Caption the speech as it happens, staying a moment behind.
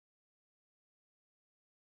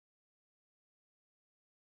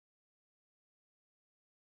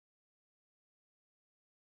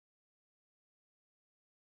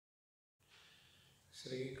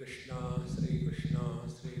Sri Krishna, Sri Krishna,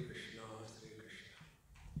 Sri Krishna, Sri Krishna.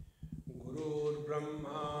 Gurur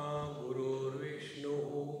Brahma, Gurur Vishnu,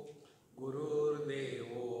 Gurur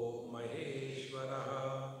Devo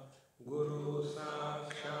Maheshwaraha, Guru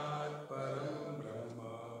Sakshat Param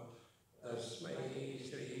Brahma, Tasmai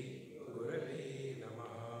Shri Gurave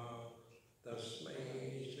Namaha,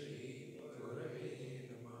 Tasmai Shri Gurave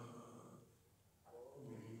Namaha.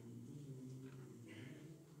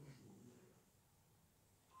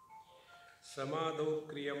 समाधौ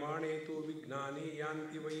क्रियमाणे तु विघ्नानि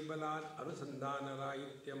यान्ति वै बलात्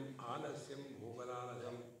अनुसन्धानराहित्यम् आलस्यं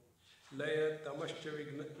भूबलालसं लय तमश्च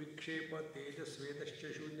विक्षेप तेजस्वेदश्च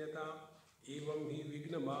शून्यता एवं हि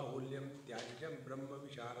विघ्नबाहुल्यं त्याज्यं ब्रह्म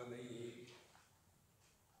विशारदैः.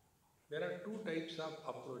 There are two types of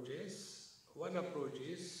approaches. One approach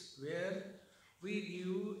is where we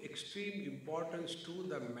give extreme importance to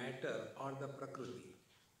the matter or the prakriti.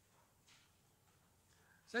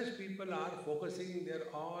 Such people are focusing their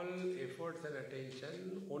all efforts and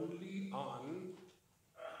attention only on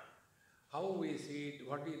how we sit,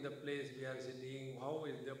 what is the place we are sitting, how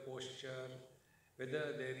is the posture,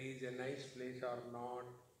 whether there is a nice place or not.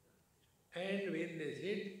 And when they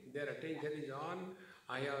sit, their attention is on,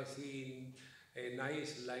 I have seen a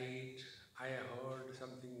nice light, I have heard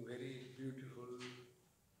something very beautiful,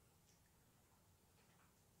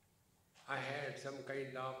 I had some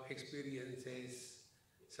kind of experiences.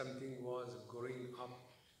 Something was growing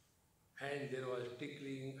up and there was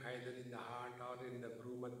tickling either in the heart or in the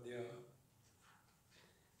bhrumadhya.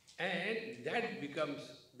 And that becomes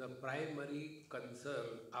the primary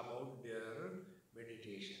concern about their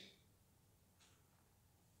meditation.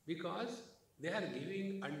 Because they are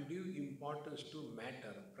giving undue importance to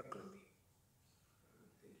matter, prakriti.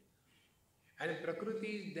 And prakriti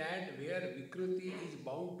is that where vikriti is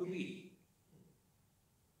bound to be.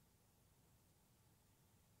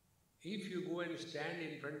 If you go and stand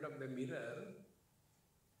in front of the mirror,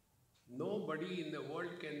 nobody in the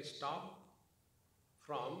world can stop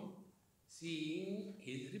from seeing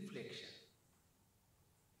his reflection.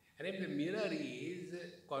 And if the mirror is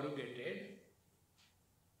corrugated,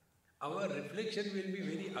 our reflection will be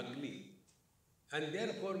very ugly. And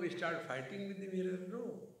therefore we start fighting with the mirror.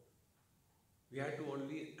 No. We have to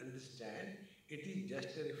only understand it is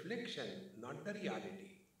just a reflection, not the reality.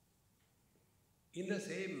 In the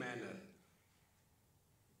same manner,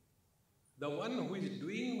 the one who is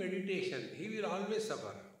doing meditation, he will always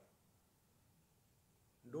suffer.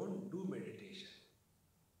 Don't do meditation.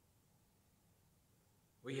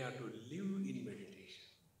 We have to live in meditation.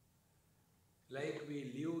 Like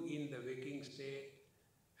we live in the waking state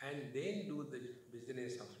and then do the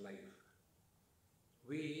business of life.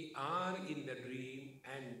 We are in the dream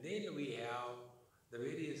and then we have the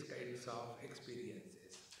various kinds of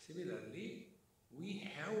experiences. Similarly,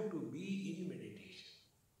 we have to be in meditation.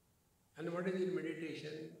 And what is in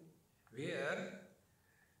meditation? Where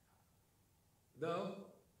the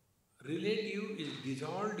relative is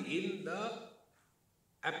dissolved in the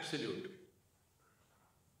absolute.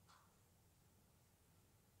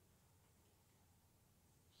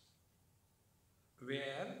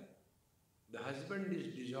 Where the husband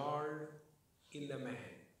is dissolved in the man.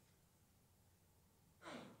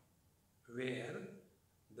 Where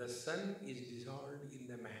the son is dissolved in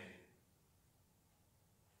the man,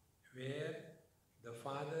 where the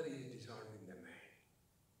father is dissolved in the man.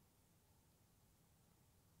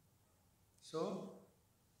 So,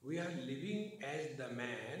 we are living as the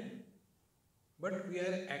man, but we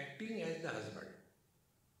are acting as the husband.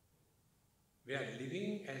 We are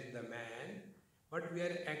living as the man, but we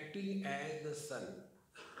are acting as the son.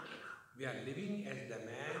 We are living as the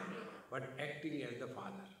man, but acting as the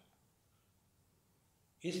father.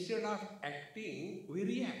 Instead of acting, we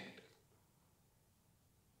react.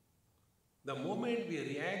 The moment we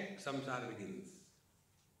react, samsara begins.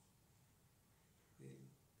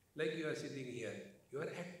 Like you are sitting here, you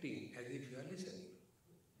are acting as if you are listening.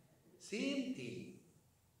 Same thing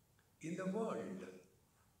in the world.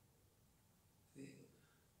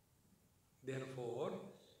 Therefore,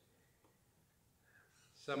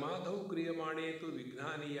 samadhau kriyamane tu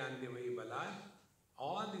vignani yanti vai balat.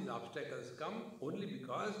 All these obstacles come only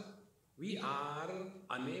because we are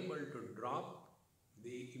unable to drop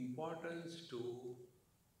the importance to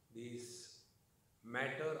this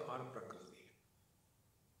matter or prakriti.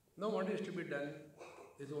 Now what is to be done?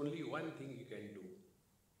 There is only one thing you can do.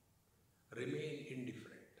 Remain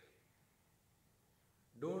indifferent.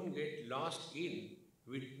 Don't get lost in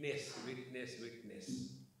witness, witness, witness.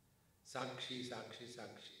 Sakshi, sakshi,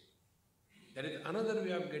 sakshi. That is another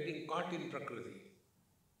way of getting caught in prakriti.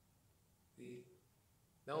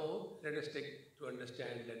 Now, let us take to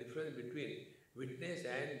understand the difference between witness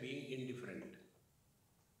and being indifferent.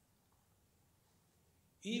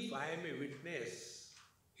 If I am a witness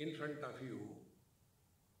in front of you,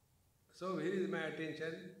 so where is my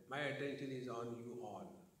attention? My attention is on you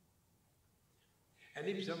all. And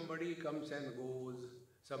if somebody comes and goes,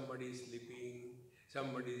 somebody is sleeping,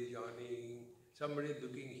 somebody is yawning, somebody is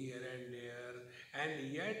looking here and there,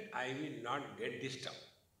 and yet I will not get disturbed.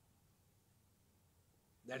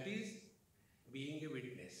 That is being a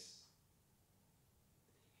witness.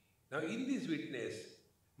 Now in this witness,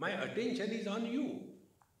 my attention is on you.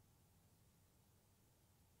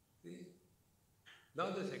 See?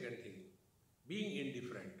 Now the second thing, being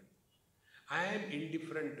indifferent. I am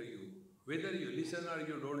indifferent to you. Whether you listen or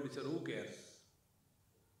you don't listen, who cares?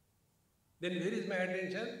 Then where is my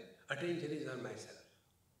attention? Attention is on myself.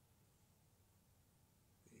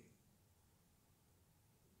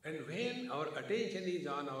 And when our attention is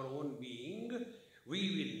on our own being, we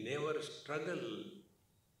will never struggle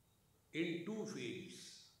in two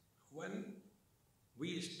fields. One,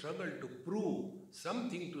 we struggle to prove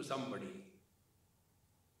something to somebody.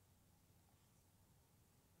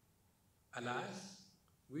 Alas,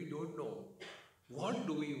 we don't know what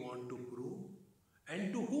do we want to prove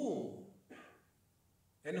and to whom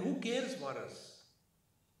and who cares for us.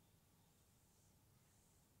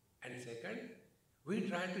 And second, we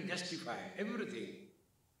try to justify everything.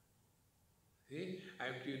 See,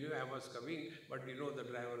 actually I was coming, but the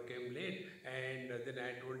driver came late, and then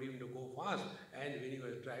I told him to go fast, and when he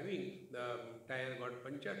was driving, the tire got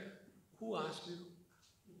punctured. Who asked you?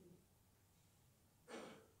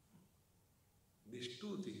 These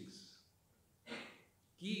two things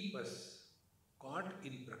keep us caught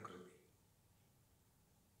in Prakriti.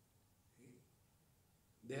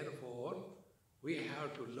 Therefore, we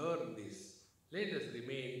have to learn this. Let us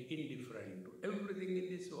remain indifferent to everything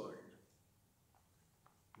in this world.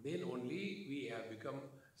 Then only we have become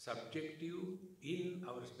subjective in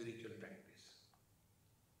our spiritual practice.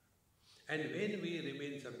 And when we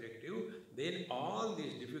remain subjective, then all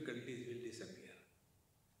these difficulties will disappear.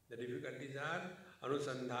 The difficulties are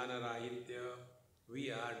anusandhana rahitya.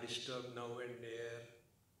 We are disturbed now and there.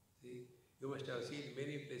 See, you must have seen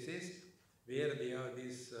many places where they have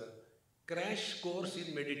this crash course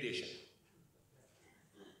in meditation.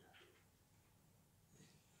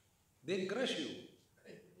 They crush you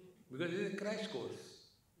because it is a crash course.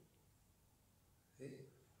 See?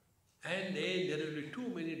 And then there will be too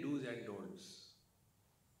many do's and don'ts.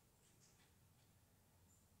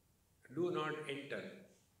 Do not enter.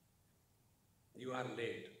 You are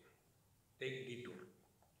late. Take detour.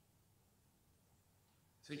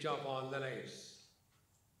 Switch off all the lights.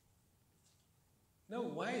 Now,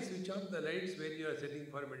 why switch off the lights when you are sitting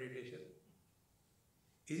for meditation?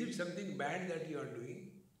 Is it something bad that you are doing?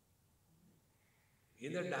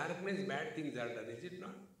 In the darkness, bad things are done, is it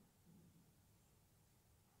not?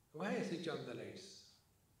 Why switch off the lights?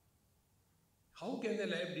 How can the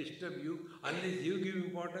light disturb you unless you give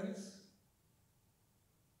importance?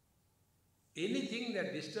 Anything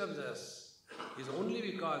that disturbs us is only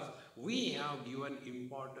because we have given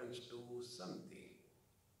importance to something.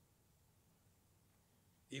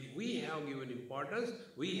 If we have given importance,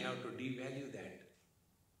 we have to devalue that.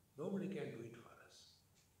 Nobody can do it for us.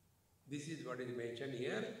 This is what is mentioned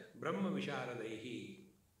here, Brahma Visharadaihi.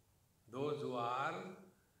 Those who are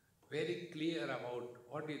very clear about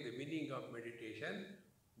what is the meaning of meditation,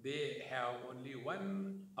 they have only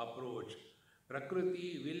one approach.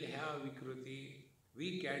 Prakriti will have Vikruti.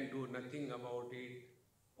 We can do nothing about it.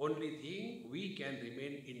 Only thing, we can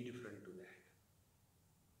remain indifferent to that.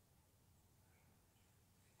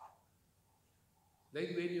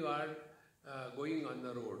 Like when you are going on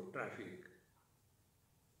the road, traffic,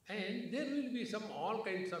 and there will be all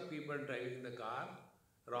kinds of people driving the car,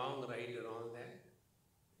 wrong, right and all that.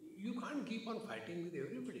 You can't keep on fighting with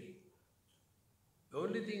everybody. The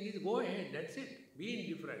only thing is go ahead, that's it. Be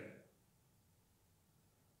indifferent.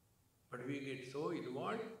 But we get so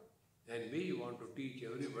involved and we want to teach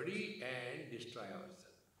everybody and destroy ourselves.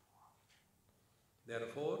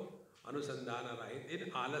 Therefore, Anusandhana Rahit,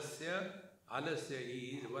 in Alasya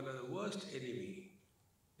is one of the worst enemy.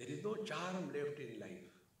 There is no charm left in life.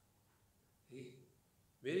 See?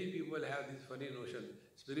 Many people have this funny notion,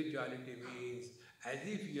 spirituality means as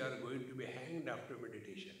if you are going to be hanged after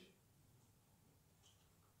meditation.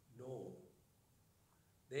 No.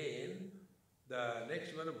 Then the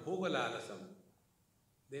next one, Bhogalalasam.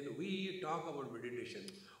 Then we talk about meditation.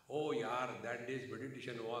 Oh yaar, that day's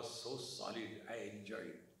meditation was so solid, I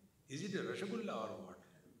enjoyed. Is it a Rashagulla or what?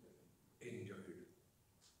 Enjoyed.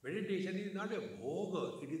 Meditation is not a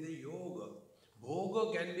bhoga, it is a yoga.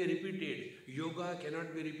 Bhoga can be repeated, yoga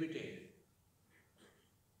cannot be repeated.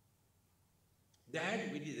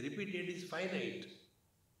 That which is repeated is finite.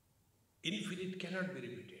 Infinite cannot be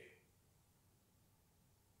repeated.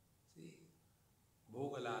 See?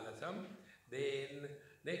 Bhogalanasam. Then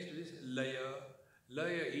next is laya.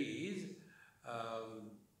 Laya is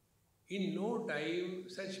in no time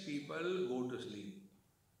such people go to sleep.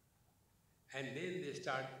 And then they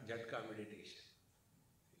start Jhatka meditation.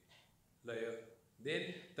 Laya.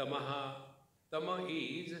 Then tamaha. Tama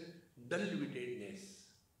is dull-wittedness.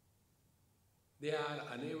 They are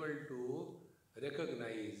unable to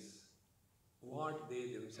recognize what they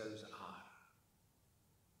themselves are.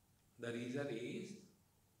 The reason is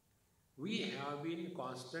we have been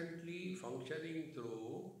constantly functioning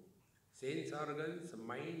through sense organs,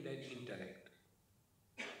 mind and intellect.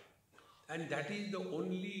 And that is the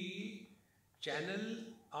only channel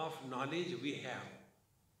of knowledge we have.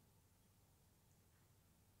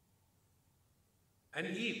 And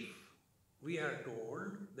if we are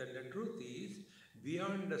told that the truth is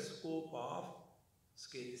beyond the scope of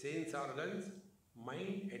sense organs,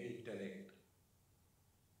 mind and intellect,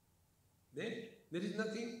 then there is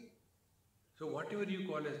nothing. So whatever you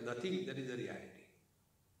call as nothing, that is the reality.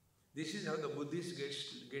 This is how the Buddhists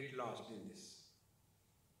get lost in this.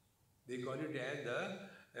 They call it as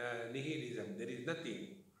the nihilism. There is nothing.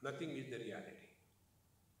 Nothing is the reality.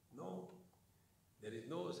 No. There is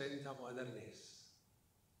no sense of otherness.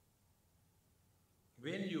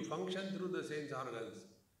 When you function through the sense organs,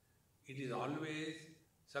 it is always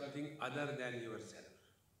something other than yourself.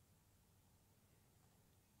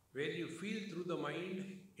 When you feel through the mind,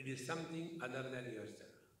 it is something other than yourself.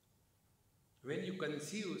 When you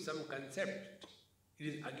conceive some concept, it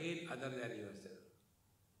is again other than yourself.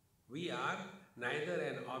 We are neither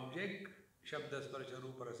an object, Shabda, Sparsha,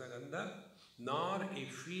 Rupa, Rasa, Gandha, nor a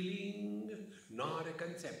feeling, nor a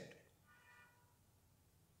concept.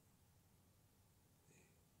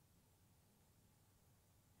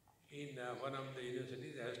 In one of the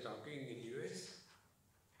universities, I was talking in US,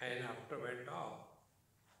 and after my talk,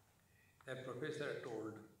 that professor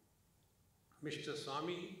told, Mr.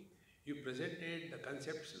 Swami, you presented the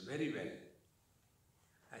concepts very well.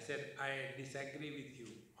 I said, I disagree with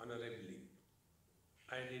you honorably.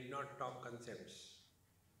 I did not talk concepts.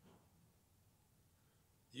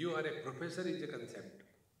 You are a professor is a concept.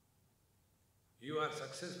 You are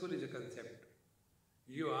successful is a concept.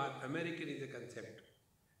 You are American is a concept.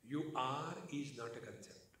 You are is not a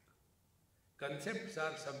concept. Concepts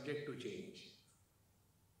are subject to change.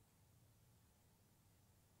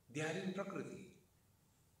 They are in Prakriti.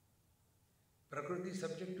 Prakriti is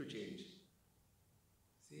subject to change.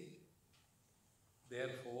 See?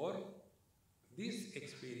 Therefore, this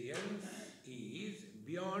experience is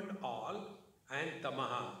beyond all and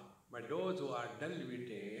tamaha. But those who are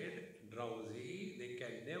dull-witted, drowsy, they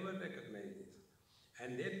can never recognize this.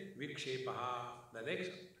 And then vikshepaha, the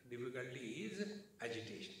next difficulty is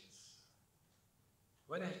agitations.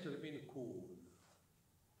 One has to remain cool.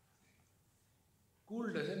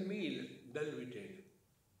 Cool doesn't mean dull-witted.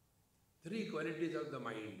 Three qualities of the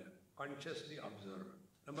mind, consciously observe.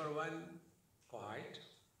 Number one, quiet.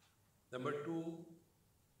 Number two,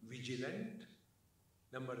 vigilant.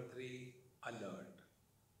 Number three, alert.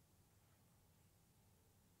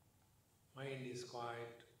 Mind is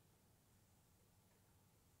quiet,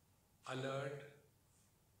 alert.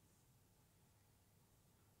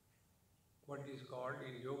 What is called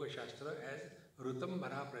in Yoga Shastra as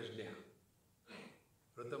Rutambara Prajna.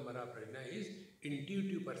 Rutambara Prajna is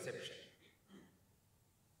intuitive perception.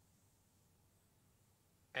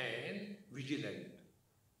 And vigilant.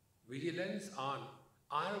 Vigilance on,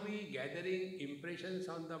 are we gathering impressions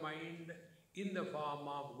on the mind in the form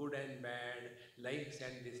of good and bad, likes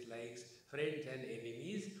and dislikes, friends and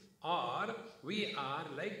enemies, or we are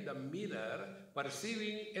like the mirror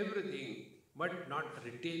perceiving everything but not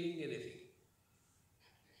retaining anything?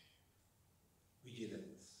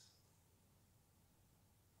 Vigilance.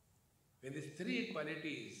 When these three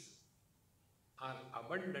qualities are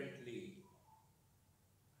abundantly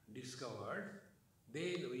discovered,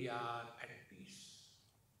 then we are at peace.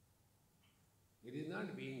 It is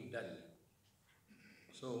not being dull.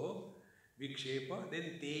 So, vikshepa,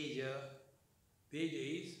 then teja. Teja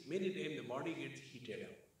is, many times the body gets heated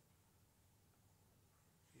up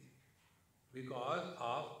because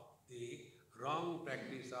of the wrong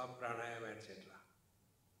practice of pranayama, etc.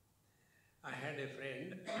 I had a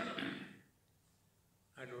friend,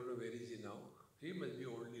 I don't know where is he now, he must be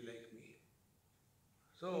only like me.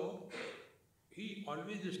 So, he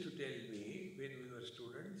always used to tell me when we were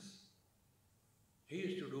students, he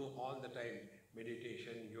used to do all the time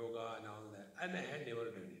meditation, yoga and all that. And I had never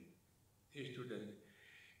done it. He used to tell me,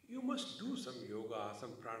 you must do some yoga,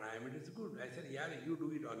 some pranayama, it is good. I said, yeah, you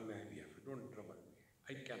do it on my behalf, don't trouble me.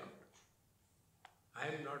 I cannot. I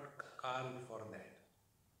am not carved for that.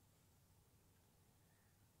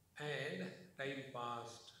 And time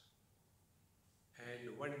passed.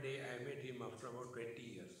 And one day I met him after about 20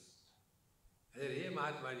 years. I said, hey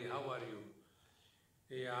Mahatmaji, how are you?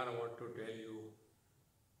 Hey, I want to tell you,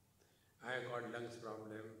 I got lungs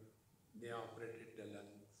problem. They operated the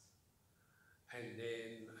lungs. And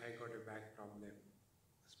then I got a back problem,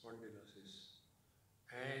 spondylosis.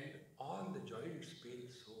 And all the joints pain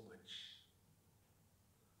so much.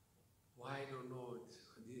 Why I don't know,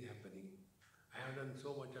 this is happening. I have done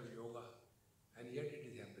so much of yoga and yet it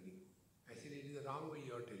is happening. I said, it is the wrong way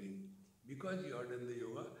you are telling. Because you have done the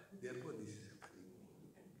yoga, therefore this is happening.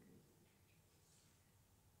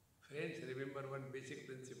 Friends, remember one basic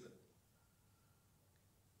principle.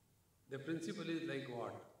 The principle is like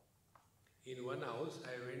what? In one house,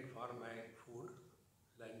 I went for my food,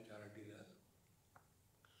 lunch or dinner,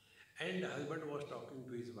 and the husband was talking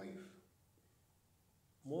to his wife.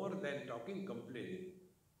 More than talking, complaining.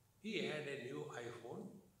 He had a new iPhone,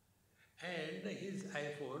 and his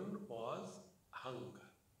iPhone was hung.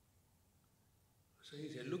 So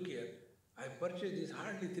he said, look here, I purchased this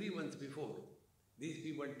hardly 3 months before. These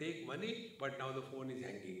people take money, but now the phone is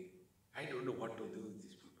hanging. I don't know what to do with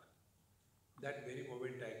these people. That very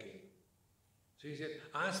moment I came. So he said,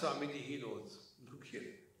 Swamiji, he knows. Look here,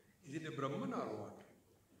 is it a Brahman or what?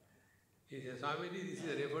 He said, Swamiji, this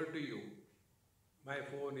is referred to you. My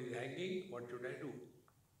phone is hanging, what should I do?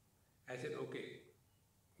 I said, okay,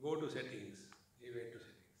 go to settings. He went to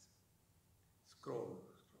settings. Scroll.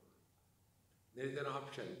 There is an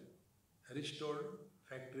option, restore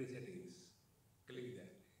factory settings. Click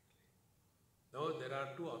that. Now there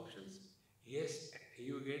are two options. Yes,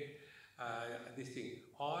 you get this thing,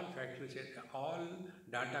 all factory settings, all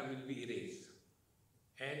data will be erased.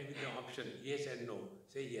 And with the option yes and no,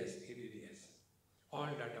 say yes, it is yes. All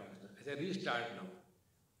data was done. I said, restart now.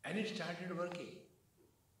 And it started working.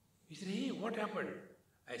 He said, hey, what happened?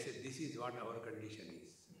 I said, this is what our condition is.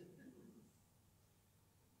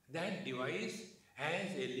 That device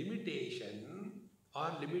has a limitation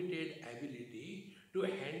or limited ability to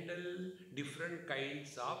handle different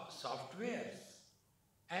kinds of softwares,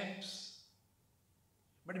 apps.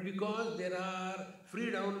 But because there are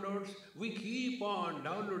free downloads, we keep on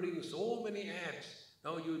downloading so many apps.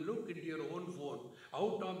 Now you look into your own phone,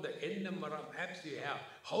 out of the n number of apps you have,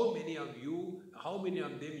 how many of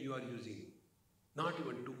them you are using? Not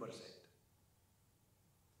even 2%.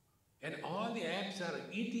 And all the apps are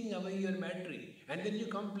eating away your battery, and then you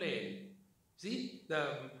complain. See,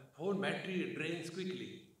 the phone battery drains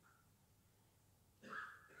quickly.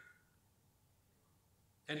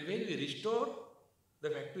 And when we restore the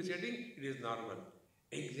factory setting, it is normal.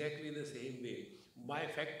 Exactly the same way. By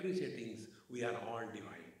factory settings, we are all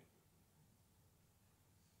divine.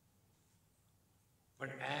 But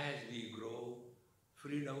as we grow,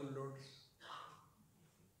 free downloads,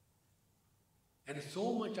 and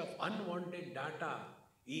so much of unwanted data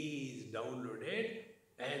is downloaded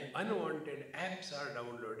and unwanted apps are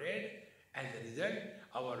downloaded. As a result,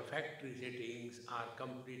 our factory settings are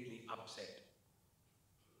completely upset.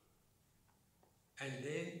 And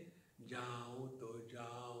then, जाऊं तो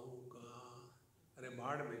जाऊं कहाँ? अरे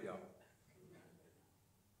बाढ़ में जाओ.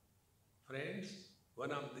 Friends,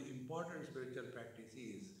 one of the important spiritual practices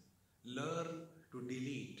is learn to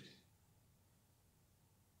delete.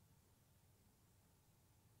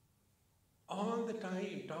 All the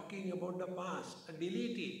time talking about the past,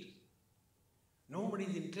 delete it. Nobody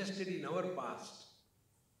is interested in our past.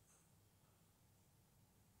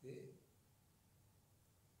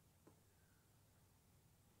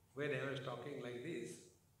 When I was talking like this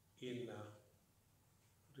in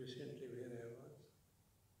recently where I was,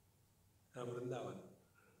 Vrindavan,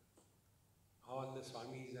 all the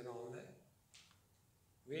Swamis and all that.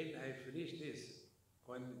 When I finished this,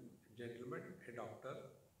 one gentleman, a doctor,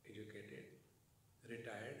 educated,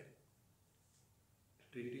 retired,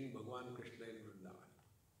 treating Bhagwan Krishna in Vrindavan.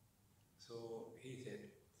 So he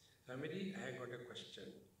said, Swamiji, I got a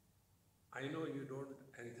question. I know you don't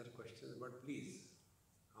answer questions, but please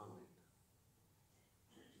comment.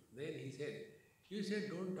 Then he said, you said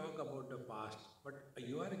don't talk about the past, but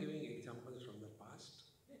you are giving examples from the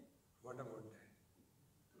past. What about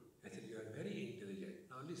that? I said, you are very intelligent.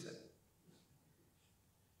 Now listen.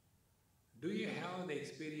 Do you have the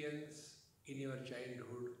experience in your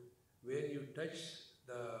childhood when you touch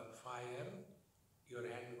the fire, your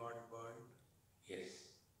hand got burned? Yes.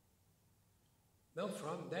 Now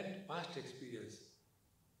from that past experience,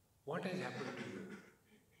 what has happened to you?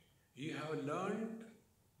 You have learned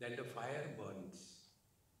that the fire burns,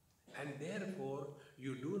 and therefore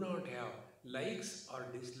you do not have likes or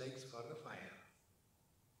dislikes for the fire,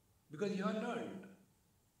 because you have learned,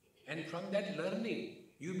 and from that learning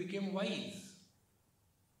you became wise,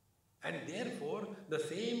 and therefore the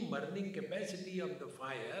same burning capacity of the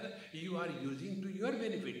fire you are using to your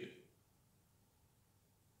benefit.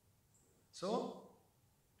 So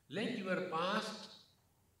let your past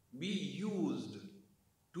be used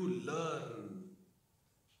to learn,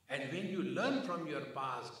 and when you learn from your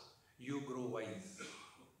past, you grow wise.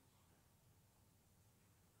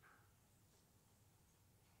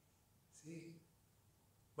 See?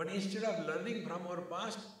 But instead of learning from our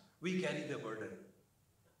past, we carry the burden.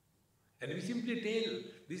 And we simply tell,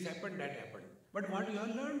 this happened, that happened. But what you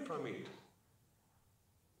have learned from it?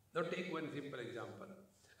 Now take one simple example.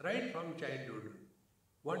 Right from childhood,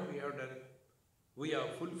 what we have done? We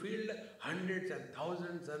have fulfilled hundreds and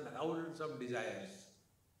thousands of desires.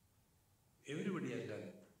 Everybody has done.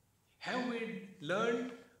 Have we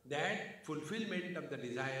learned that fulfillment of the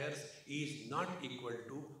desires is not equal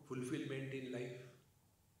to fulfillment in life?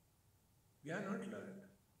 We have not learned.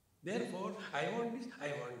 Therefore, I want this, I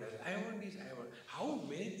want that, I want this, I want. How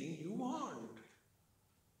many things you want?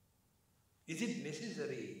 Is it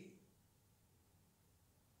necessary?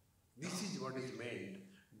 This is what is meant.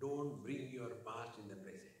 Don't bring your past in the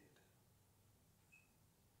present.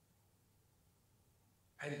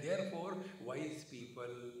 And therefore, wise people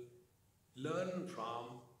learn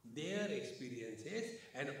from their experiences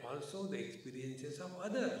and also the experiences of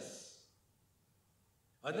others.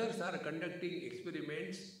 Others are conducting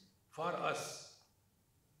experiments for us.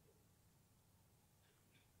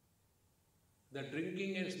 The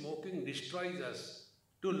drinking and smoking destroys us.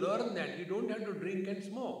 To learn that, you don't have to drink and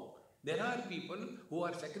smoke. There are people who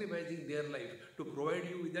are sacrificing their life to provide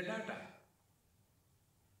you with the data.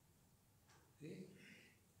 See?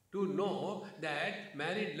 To know that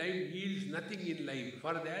married life yields nothing in life.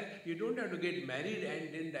 For that, you don't have to get married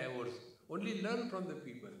and then divorce. Only learn from the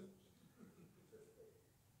people.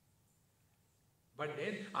 But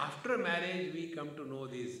then, after marriage, we come to know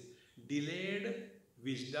this. Delayed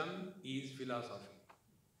wisdom is philosophy.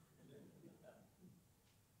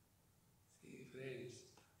 See, friends.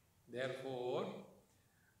 Therefore,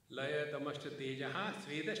 laya tamascha tejaha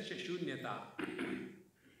svedascha shunyata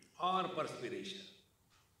or perspiration.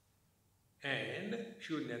 And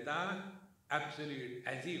shunyata, absolute,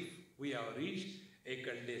 as if we have reached a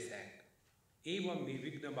cul-de-sac. Evam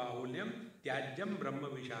vivigna bahulyam tyajyam brahma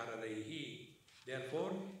visharadaihi.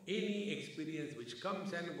 Therefore, any experience which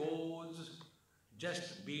comes and goes,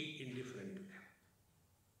 just be indifferent to them.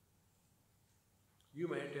 You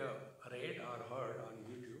might have read or heard on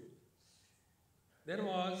YouTube. There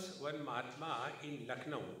was one Mahatma in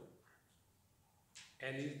Lucknow,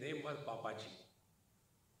 and his name was Papaji.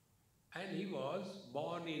 And he was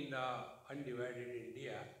born in undivided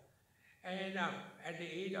India, and at the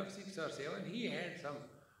age of 6 or 7, he had some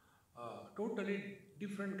totally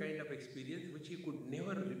different kind of experience which he could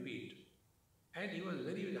never repeat. And he was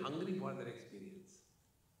very hungry for that experience.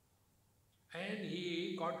 And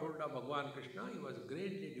he caught hold of Bhagavan Krishna. He was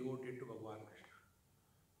greatly devoted to Bhagavan Krishna.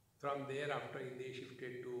 From there, after they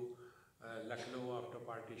shifted to Lucknow after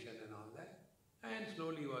partition and all that, and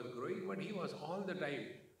slowly he was growing, but he was all the time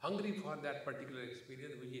hungry for that particular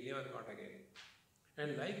experience which he never got again.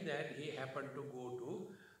 And like that, he happened to go to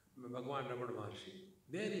Bhagavan Ramana Maharshi.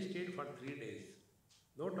 There he stayed for 3 days.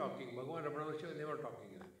 No talking. Bhagavan Ramana Maharshi was never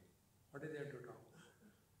talking. What is there to talk?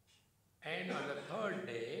 And on the 3rd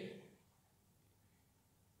day,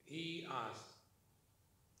 he asked,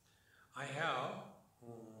 I have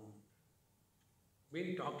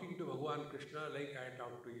been talking to Bhagavan Krishna like I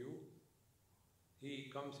talk to you. He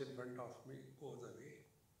comes in front of me, goes away.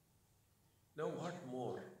 Now what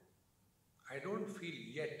more? I don't feel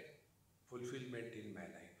yet fulfillment in my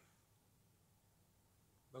life.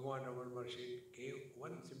 Bhagavan Ramana Maharshi gave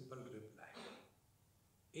one simple reply.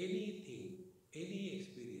 Anything, any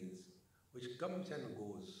experience which comes and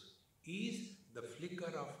goes is the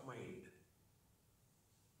flicker of mind.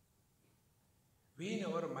 When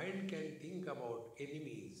our mind can think about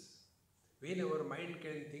enemies, when our mind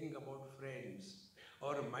can think about friends,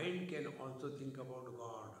 our mind can also think about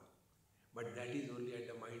God, but that is only at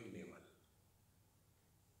the mind level.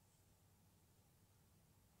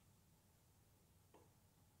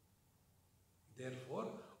 Therefore,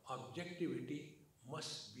 objectivity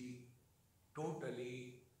must be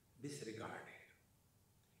totally disregarded.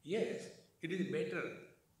 Yes, it is better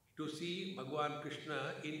to see Bhagavan Krishna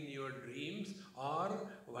in your dreams or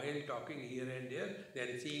while talking here and there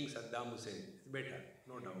than seeing Saddam Hussein. It's better,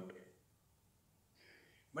 no doubt.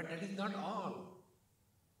 But that is not all.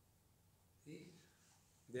 See?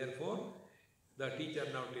 Therefore, the teacher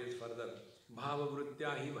now tells further, Bhava Vrittya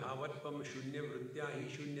hi bhavatvam shunya vrittya hi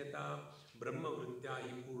shunyata brahma vrittya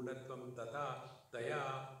hi purnatvam taya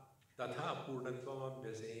tatha purnatvam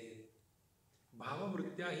abhyase. Bhava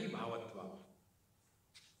Vrittya hi bhavatvam.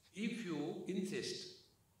 If you insist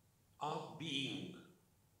of being,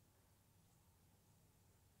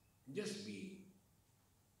 just being,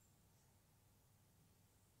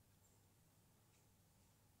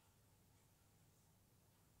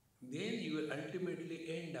 then you will ultimately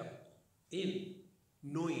end up in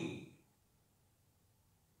knowing.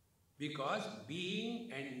 Because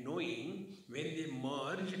being and knowing, when they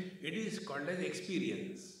merge, it is called as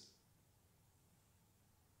experience.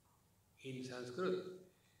 In Sanskrit,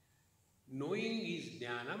 knowing is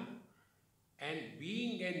jnanam and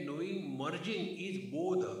being and knowing merging is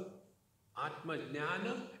bodha. Atma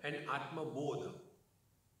jnana and Atma bodha.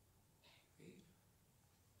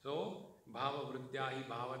 So, bhava vrittya hi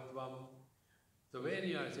bhavatvam. So when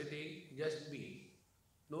you are sitting, just be.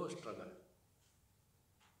 No struggle.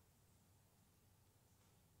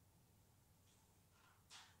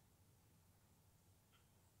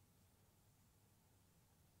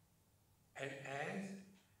 And as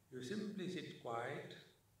you simply sit quiet,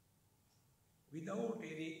 without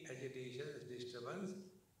any agitations, disturbance,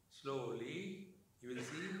 slowly you will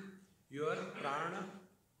see your prana,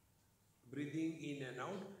 breathing in and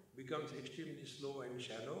out, becomes extremely slow and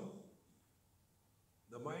shallow.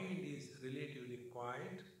 The mind is relatively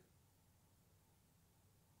quiet,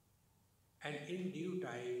 and in due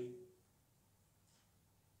time,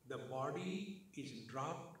 the body is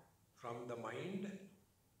dropped from the mind,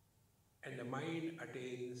 and the mind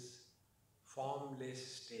attains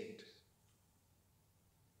formless state.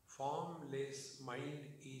 Formless mind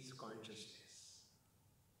is consciousness.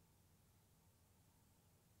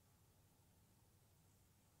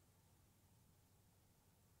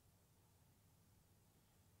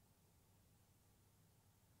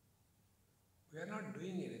 We are not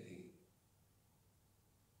doing anything.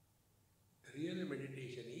 Real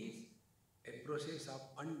meditation is a process of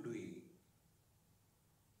undoing.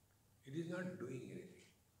 It is not doing anything.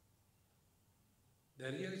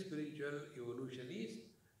 The real spiritual evolution is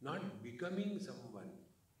not becoming someone,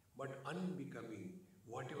 but unbecoming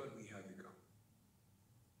whatever we have become.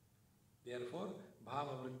 Therefore,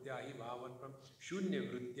 bhava vrittya hi bhavatvam, shunya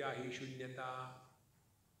vrittya hi shunyata.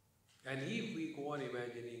 And if we go on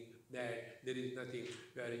imagining that there is nothing,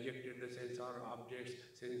 we have rejected the sense or objects,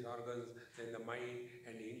 sense organs, then the mind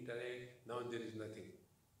and the intellect, now there is nothing.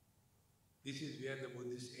 This is where the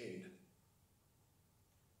Buddhists end.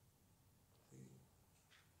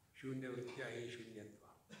 Shunya vrittya hi shunyatva.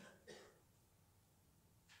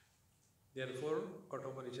 Therefore,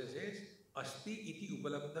 Kathopanishad says, Asti iti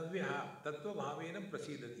upalabdhavya tattva bhavena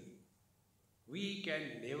prasidati. We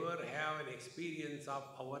can never have an experience of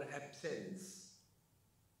our absence.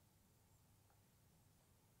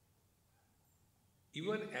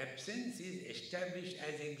 Even absence is established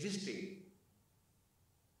as existing.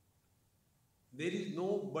 There is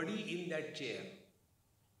nobody in that chair.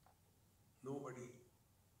 Nobody.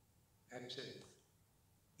 Absence.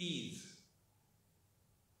 Is.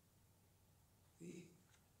 See?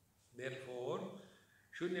 Therefore,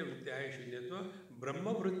 Shunya vrittya hi shunyatva,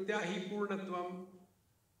 Brahma vrittya hi purnatvam.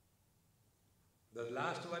 The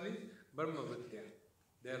last one is Brahma vrittya.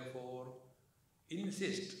 Therefore,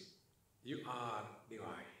 insist you are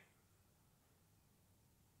divine.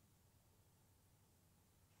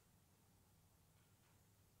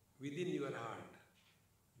 Within your heart.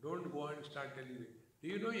 Don't go and start telling me, do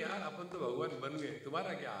you know, yaar, apan to Bhagwan ban gaye,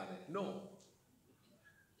 tumhara kya haal hai? No.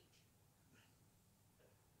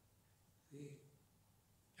 See?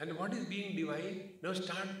 And what is being divine? Now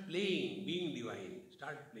start playing, being divine.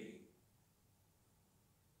 Start playing.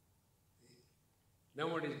 See? Now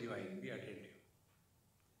what is divine? Be attentive.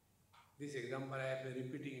 This example I have been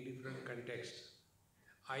repeating in different contexts.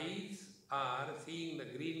 Eyes are seeing the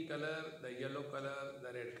green color, the yellow color,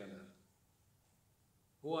 the red color.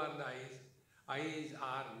 Who are the eyes? Eyes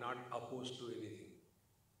are not opposed to anything.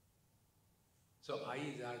 So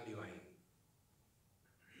eyes are divine.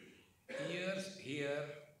 Ears hear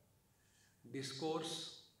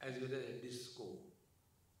discourse as well as disco.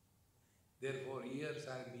 Therefore, ears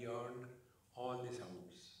are beyond all the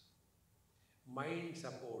sounds. Mind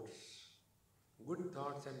supports good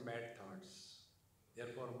thoughts and bad thoughts.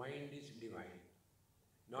 Therefore, mind is divine,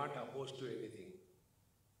 not opposed to anything.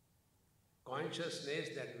 consciousness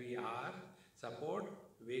that we are, support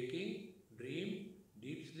waking, dream,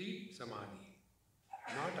 deep sleep, samadhi.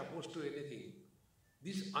 Not opposed to anything.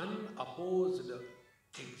 This unopposed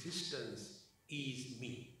existence is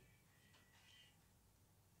me.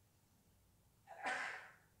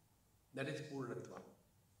 That is Purnatva.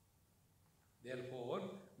 Therefore,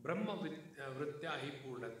 Brahma Vrittya hi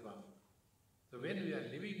Purnatva. So when we are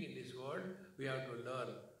living in this world, we have to learn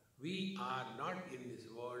we are not in this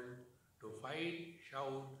world to fight,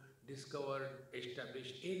 shout, discover,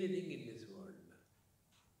 establish anything in this world.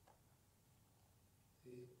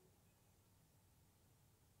 See?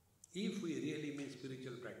 If we really mean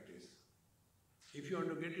spiritual practice, if you want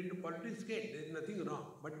to get into politics, get, there is nothing wrong,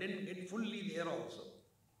 but then get fully there also.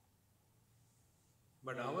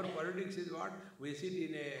 But our politics is what? We sit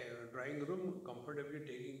in a drawing room, comfortably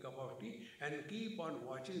taking a cup of tea and keep on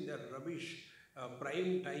watching the rubbish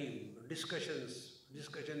prime time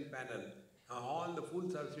discussion panel. All the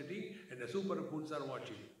fools are sitting and the super fools are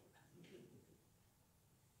watching.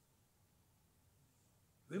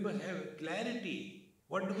 We must have clarity.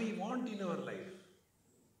 What do we want in our life?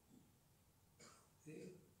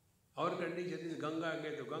 See? Our condition is Ganga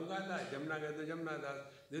gaya to Ganga das, Jamna gaya to Jamna das.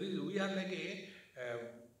 We are like a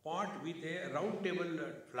pot with a round table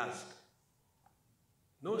flask.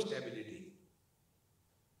 No stability.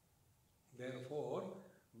 Therefore,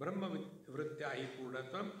 Brahma Vrittya hi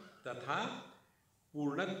Purnatvam tatha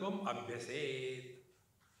Purnatvam abhyaset.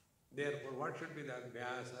 Therefore, what should be the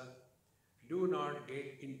abhyasa? Do not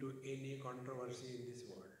get into any controversy in this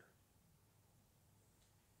world.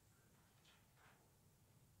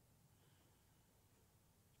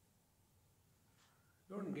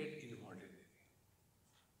 Don't get involved in it.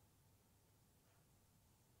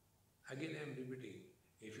 Again, I am repeating,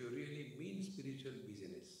 if you really mean spiritual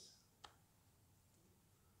business,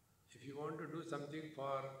 if you want to do something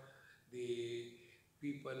for the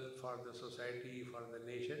people, for the society, for the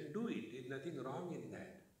nation, do it. There is nothing wrong in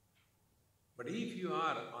that. But if you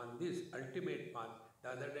are on this ultimate path, the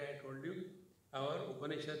other day I told you, our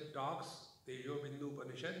Upanishad talks, Tejobindu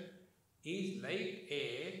Upanishad, is like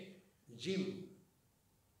a gym.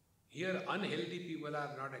 Here unhealthy people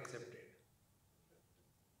are not accepted.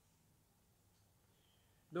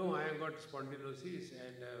 No, I have got spondylosis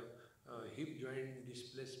and hip joint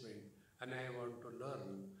displacement and I want to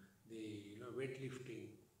learn the weightlifting.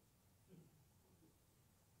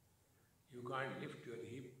 You can't lift your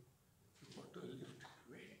hip, you want to lift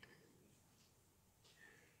weight.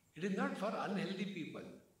 It is not for unhealthy people.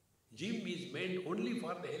 Gym is meant only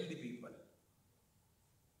for the healthy people.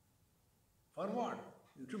 For what?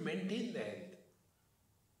 To maintain the health.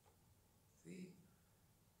 See?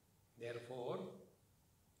 Therefore,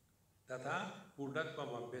 Tatha Purnatvam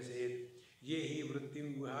abhyaset yehi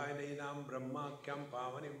vrittim guhayanam brahmakyam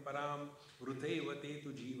pavanim param vrutevate tu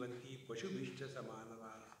jivanti pashubhishcha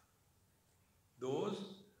samanava. Those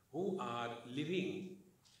who are living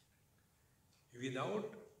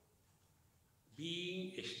without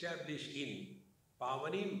being established in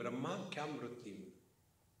pavanim brahmakyam vrittim,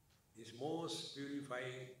 this most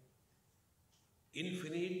purifying,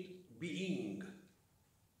 infinite being.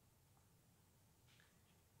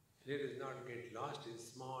 Let us not get lost in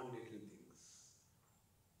small little things.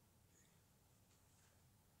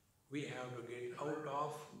 We have to get out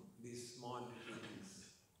of these small little things.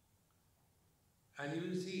 And you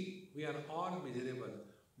will see, we are all miserable.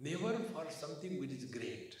 Never for something which is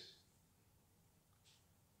great.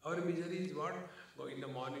 Our misery is what? In the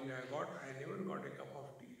morning I never got a cup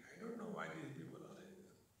of tea. I don't know why these people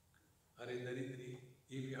are in Narendri.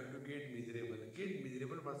 If you have to get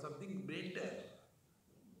miserable for something better.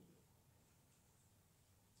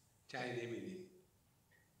 Chai de mili.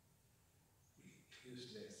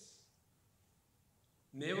 Useless.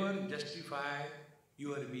 Never justify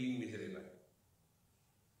your being miserable.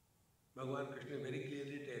 Bhagavan Krishna very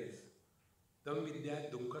clearly tells, Tam vidya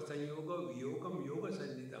dukkha sanyoga viyogam yoga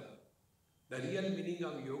sanjitam. The real meaning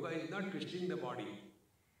of yoga is not twisting the body.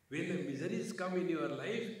 When the miseries come in your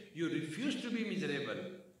life, you refuse to be miserable.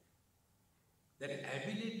 That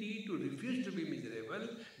ability to refuse to be miserable,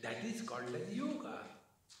 that is called as yoga.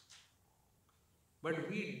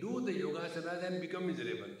 But we do the yogasanas and become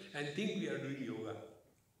miserable and think we are doing yoga.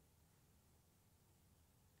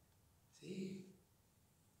 See?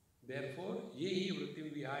 Therefore, yehi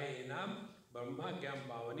vrittim vihayenam brahmakyam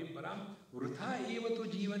pavanim param vrutha eva tu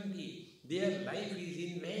jivanti. Their life is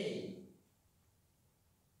in vain.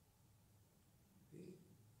 See?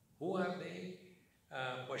 Who are they?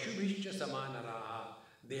 Pashubhishcha samanaraha.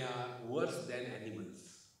 They are worse than animals.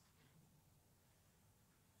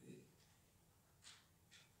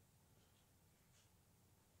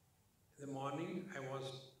 The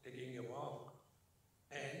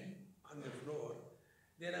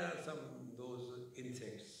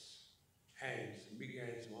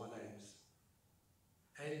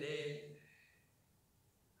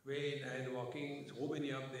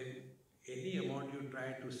Any amount you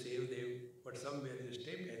try to save them, but somewhere you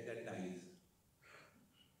step and that dies.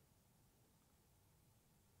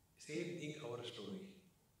 Same thing our story.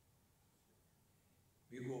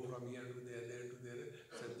 We go from here to there to there,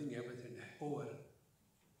 something happens and over.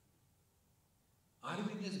 Are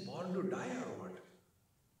we just born to die or what?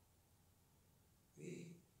 See?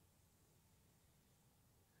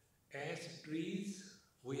 As trees,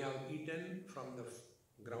 we have eaten from the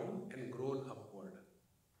ground and grown upward.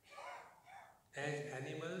 As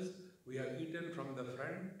animals, we have eaten from the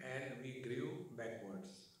front and we grew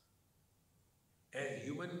backwards. As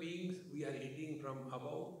human beings, we are eating from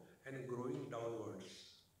above and growing downwards.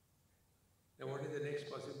 Now what is the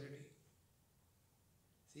next possibility?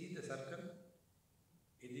 See the circle?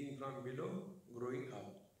 Eating from below, growing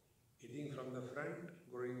up. Eating from the front,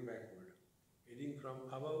 growing backward. Eating from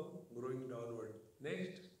above, growing downward.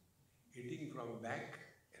 Next, eating from back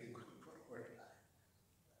and going forward.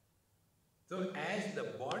 So as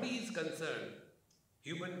the body is concerned,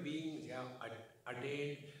 human beings have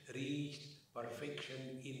attained, reached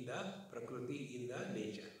perfection in the Prakriti, in the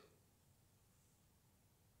nature.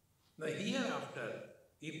 Now hereafter,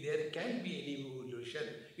 if there can be any evolution,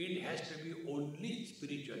 it has to be only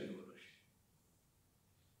spiritual evolution.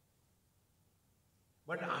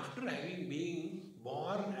 But after having been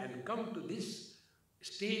born and come to this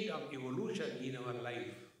state of evolution in our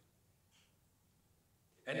life,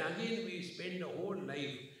 and again we spend the whole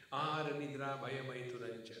life, Ahara Nidra Bhaya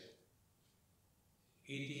Maiturancha,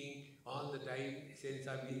 eating all the time, sense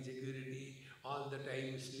of insecurity, all the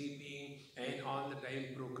time sleeping, and all the time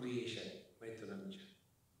procreation, Maiturancha.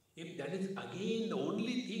 If that is again the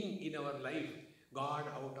only thing in our life, God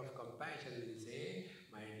out of compassion will say,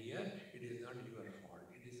 my dear, it is not your fault,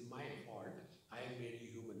 it is my fault. I have made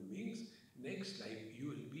you human beings. Next life you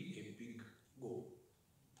will be a pig. Go.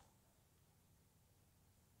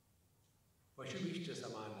 Pashuvishta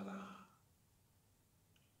Samanara.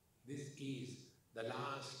 This is the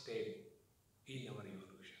last step in our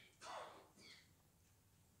evolution.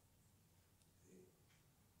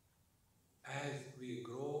 As we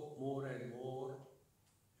grow more and more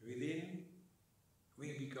within,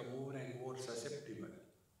 we become more and more susceptible.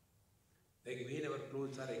 Like when our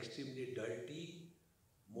clothes are extremely dirty,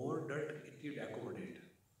 more dirt it will accommodate.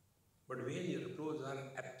 But when your clothes are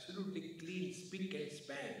absolutely clean, spick and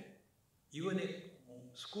span, even a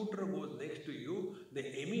scooter goes next to you,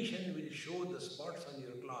 the emission will show the spots on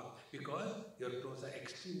your cloth because your clothes are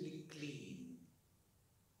extremely clean.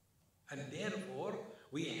 And therefore,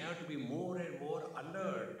 we have to be more and more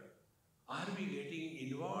alert. Are we getting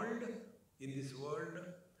involved in this world?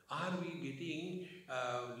 Are we getting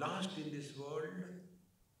lost in this world?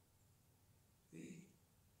 See?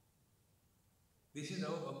 This is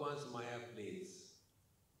how Bhagwan's Maya plays.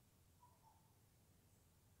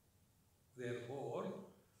 Therefore,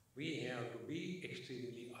 we have to be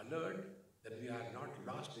extremely alert that we are not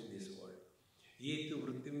lost in this world. Ye tu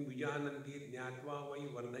vrittim vijananti jnatva vai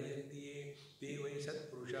vardhayanti te vai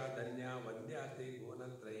satpurusha dhanya vandhyate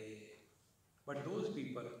gonatraye. But those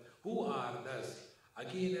people who are thus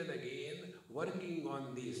again and again working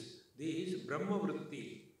on this Brahma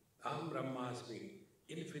Vritti, Aham Brahmasmi,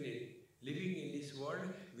 infinite, living in this world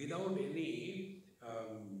without any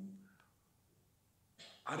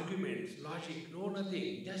arguments, logic, no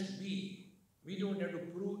nothing, just be. We don't have to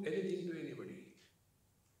prove anything to anybody.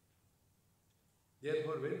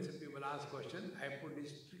 Therefore, when some people ask questions, I put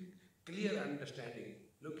this clear understanding.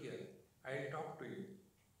 Look here, I will talk to you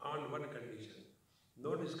on one condition.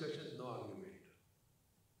 No discussion, no argument.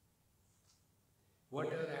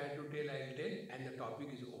 Whatever I have to tell, I will tell, and the topic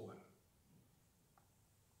is over.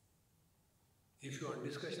 If you want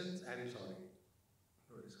discussions, I am sorry.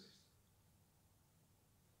 No discussion.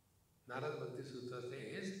 Narad Bhakti Sutra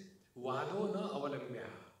says, Vado na avalambya.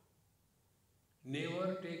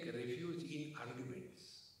 Never take refuge in arguments.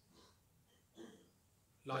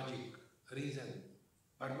 Logic, reason.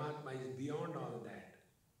 Paramatma is beyond all that.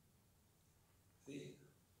 See?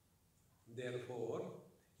 Therefore,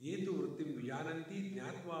 Yetu vrittim vijananti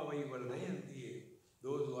jnatva vai vardhayanti.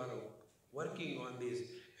 Those who are working on this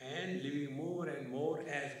and living more and more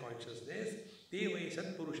as consciousness, te vai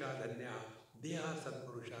satpurusha dhanya. They are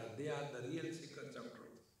satpurushas. They are the real seekers of truth.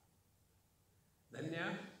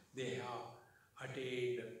 Dhanya, they have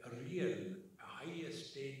attained a real,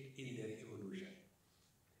 highest state in their evolution.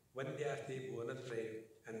 Vandhyaste Bhuvanatre,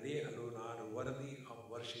 and they alone are worthy of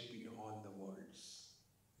worshipping all the worlds.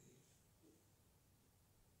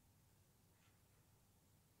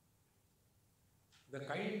 The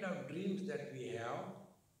kind of dreams that we have,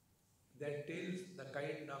 that tells the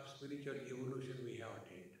kind of spiritual evolution we have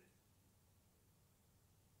attained.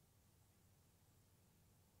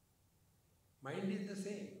 Mind is the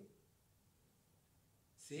same.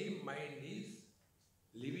 Same mind is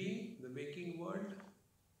living the waking world,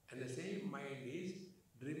 and the same mind is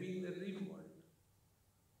dreaming the dream world.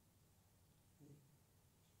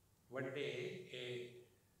 One day, a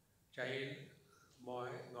child boy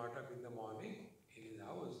got up in the morning in his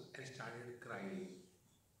house and started crying.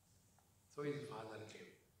 So his father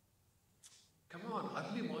came. Come on,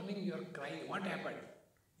 early morning you are crying. What happened?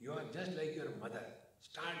 You are just like your mother.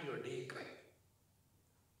 Start your day crying.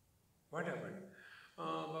 What happened?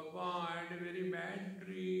 Papa, I had a very bad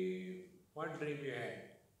dream. What dream you had?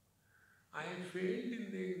 I failed in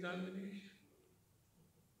the examination.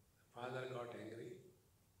 Father got angry.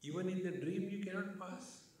 Even in the dream you cannot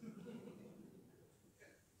pass.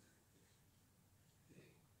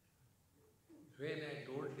 When I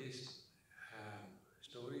told this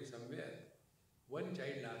story somewhere, one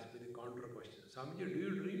child asked me the counter question, Swamiji, do you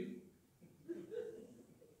dream?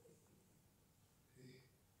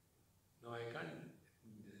 No, I can't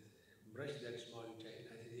brush that small child.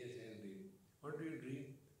 I said, yes, I dream. What do you dream?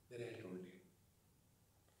 Then I told him.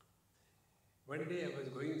 One day I was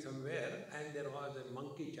going somewhere and there was a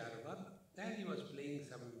monkey charmer and he was playing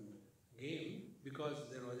some game because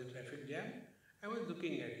there was a traffic jam. I was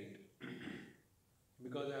looking at it.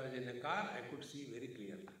 Because I was in a car, I could see very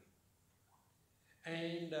clearly.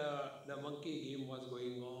 And the monkey game was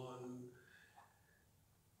going on.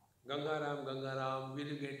 Gangaram, Gangaram, will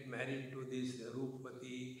you get married to this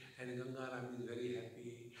Roopmati? And Gangaram is very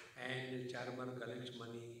happy. And Charmer collects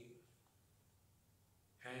money.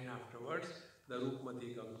 And afterwards, the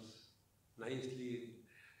Roopmati comes nicely,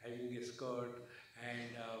 having a skirt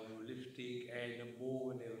and lipstick and a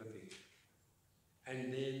bow and everything.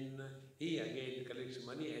 And then he again collects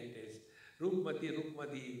money and says, Roopmati,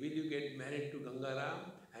 Roopmati, will you get married to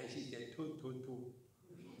Gangaram? And she said, thu, thu, thu.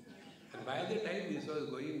 And by the time this was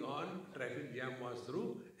going on, traffic jam was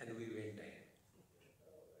through and we went ahead.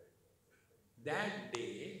 That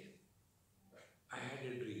day, I had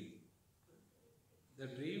a dream. The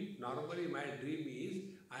dream, normally my dream is,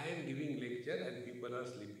 I am giving lecture and people are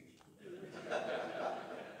sleeping.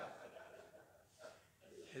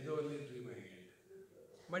 That's the only dream I had.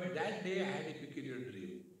 But that day I had a peculiar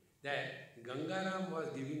dream, that Gangaram was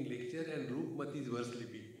giving lecture and Roopmatis were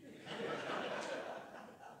sleeping.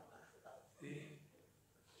 See?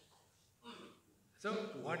 So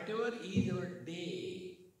whatever is your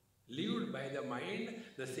day, lived by the mind,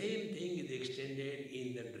 the same thing is extended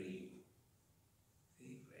in the dream.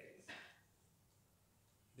 See, friends?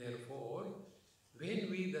 Therefore, when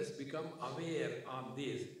we thus become aware of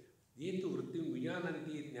this, yetu vrittim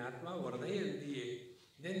vijananti jnatva vardhayanti,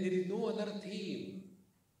 then there is no other theme.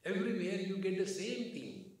 Everywhere you get the same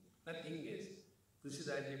thing, nothing else.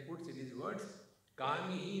 Tushiraji puts in his words,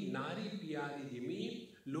 Kamihi nari piyadi jimi,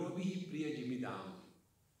 lobihi priya jimidam.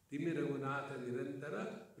 Timi raghunatha nirantara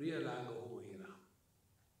priya lagaho hiram.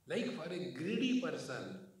 Like for a greedy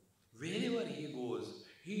person, wherever he goes,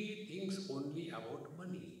 he thinks only about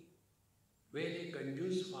money. When a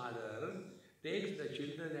conjuice father takes the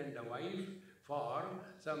children and the wife for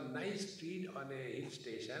some nice treat on a hill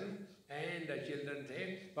station, and the children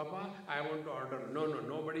say, Papa, I want to order. No,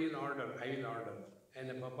 nobody will order, I will order. And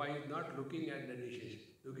the Papa is not looking at the dishes,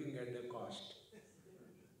 looking at the cost.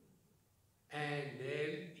 And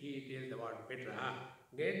then he tells about Petra,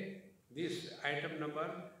 get this item number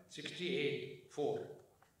 68, 4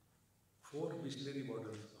 Bisleri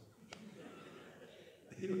bottles.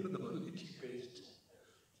 They were the only cheapest.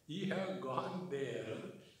 You have gone there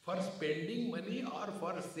for spending money or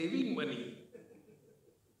for saving money.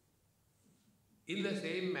 In the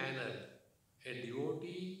same manner, a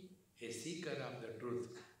devotee, a seeker of the truth,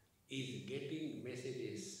 is getting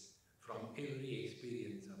messages from every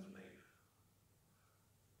experience of life.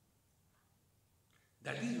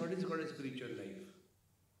 That is what is called a spiritual life.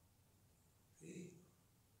 See?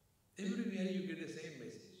 Everywhere you get the same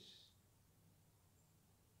message.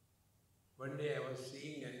 One day I was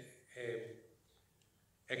seeing an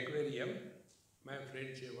aquarium. My friend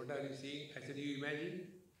said, what are you seeing? I said, you imagine?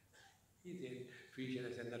 He said, fish. And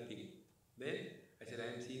I said, nothing. Then I said,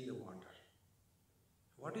 I am seeing the water.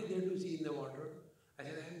 What is there to see in the water? I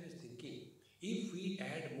said, I am just thinking, if we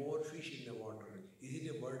add more fish in the water, is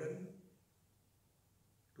it a burden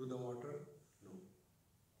to the water? No.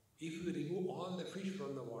 If we remove all the fish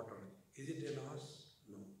from the water, is it a loss?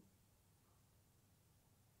 No.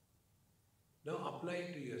 Now apply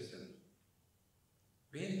it to yourself.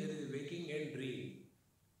 When there is waking and dream,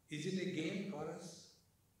 is it a gain for us?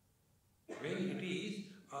 When it is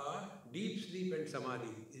a deep sleep and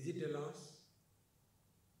samadhi, is it a loss?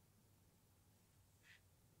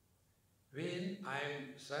 When I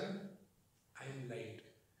am sun, I am light.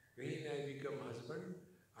 When I become husband,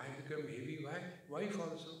 I become heavy wife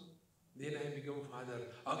also. Then I become father.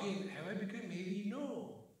 Again, have I become heavy?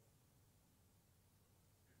 No.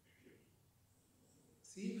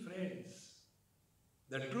 See, friends,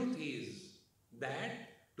 the truth is that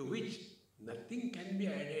to which nothing can be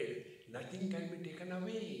added, nothing can be taken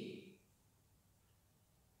away.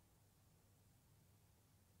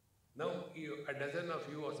 Now, a dozen of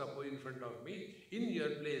you are suppose in front of me. In your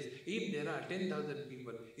place, if there are 10,000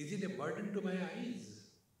 people, is it a burden to my eyes?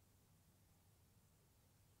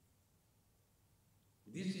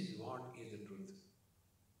 This is what is the truth.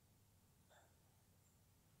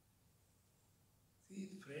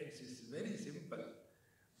 See, friends, it's very simple.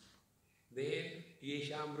 Then,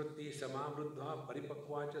 yesham vritti samavruddha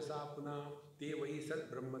paripakva cha sa puna te vai sat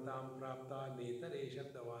brahmatam prapta netare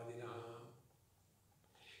shabdavadinah.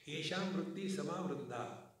 Yesham vritti samavruddha.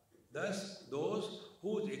 Thus, those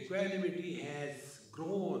whose equanimity has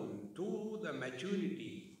grown to the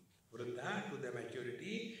maturity, vruddha to the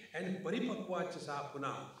maturity, and paripakva cha sa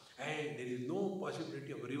puna, and there is no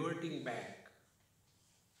possibility of reverting back.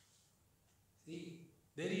 See,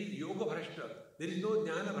 there is yoga bhrashta, there is no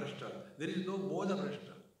jnana bhrashta, there is no bodha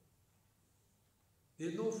bhrashta. There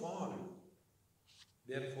is no fall.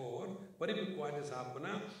 Therefore, paripakva cha sa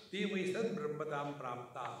puna, te vai sad brahmatam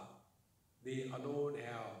prapta. They alone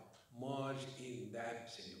have merged in the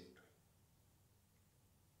absolute.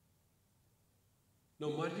 Now,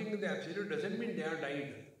 merging in the absolute doesn't mean they have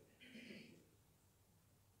died.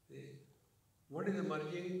 See? What is the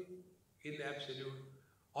merging in the absolute?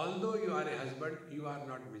 Although you are a husband, you are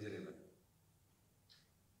not miserable.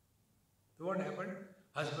 So what happened?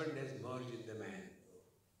 Husband has merged in the man.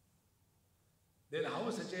 Then how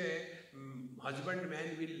such a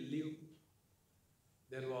husband-man will live?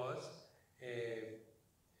 There was a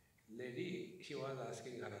lady, she was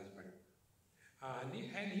asking her husband,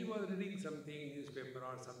 and he was reading something, newspaper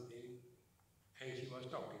or something, and she was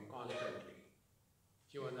talking constantly.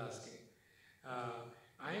 She was asking,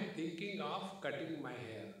 I am thinking of cutting my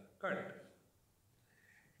hair. Cut.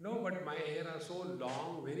 No, but my hair are so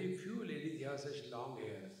long, very few ladies have such long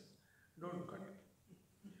hairs. Don't cut.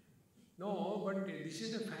 No, but this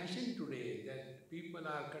is the fashion today that people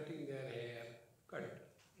are cutting their hair. Cut.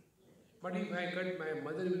 But if I cut, my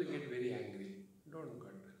mother will get very angry. Don't cut.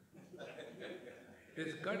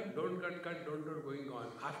 It's cut, don't cut, don't going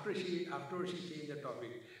on. Afterwards she changed the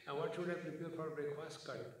topic. And what should I prepare for breakfast?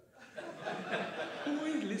 Cut. Who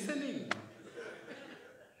is listening?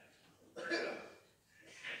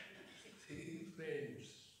 See, friends,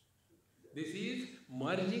 this is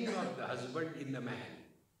merging of the husband in the man.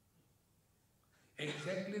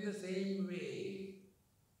 Exactly the same way,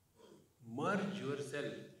 merge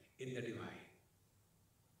yourself in the divine.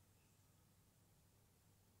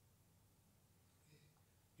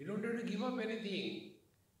 You don't have to give up anything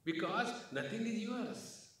because nothing is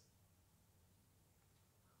yours.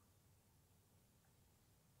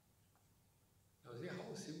 Now see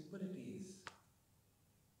how simple it is.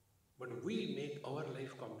 But we make our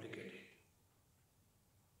life complicated.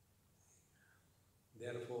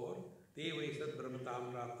 Therefore, te vai sad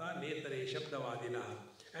brahmatam prapta netare shabdavadinah.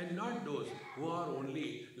 And not those who are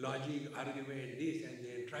only logic, argument, this and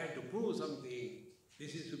they try to prove something.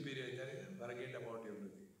 This is superior. Forget about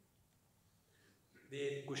everything.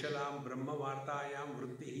 Then kushalam brahma vartayam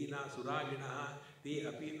vrittihina suraginaha te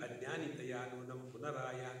api ajnanitaya nunam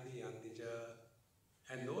punarayanti yanti cha.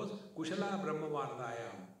 And those kushala brahma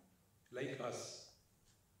vartayam, like us,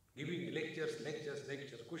 giving lectures,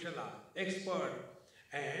 kushala, expert,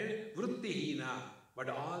 and vrittihina, but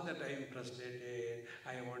all the time frustrated.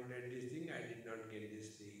 I wanted this thing, I did not get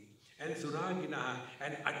this thing. And suragina,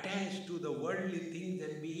 and attached to the worldly things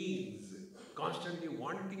and beings, constantly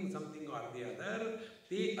wanting something or the other,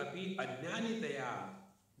 te api ajnanitaya,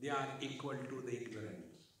 they are equal to the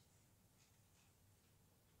ignorance.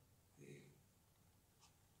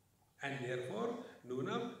 And therefore,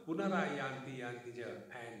 nunam punarayanti yanti ja,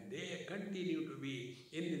 and they continue to be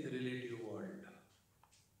in this relative world.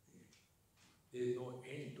 There is no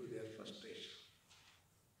end to their frustration.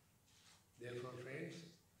 Therefore, friends,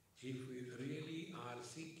 if we really are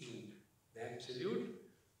seeking the absolute,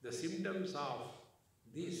 the symptoms of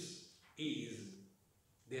this is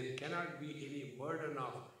there cannot be any burden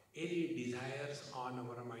of any desires on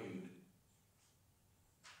our mind.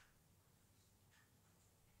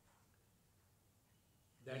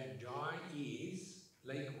 That joy is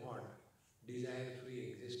like what?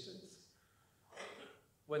 Desire-free existence.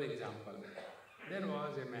 One example. There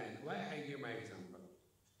was a man. Why I give my example?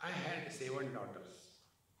 I had 7 daughters.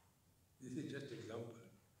 This is just example.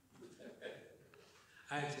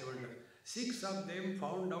 I had 7 daughters. 6 of them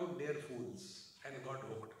found out they are fools and got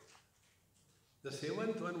hooked. The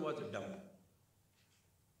 7th one was dumb.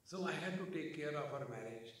 So I had to take care of her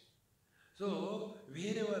marriage. So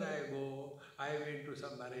wherever I go, I went to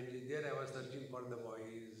some marriages, there I was searching for the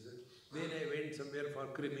boys. Then I went somewhere for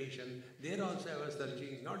cremation. There also I was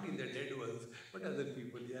searching, not in the dead ones, but other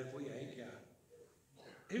people. Yeah, koi hai kya?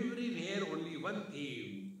 Everywhere only one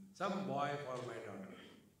theme, some boy for my daughter.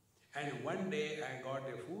 And one day I got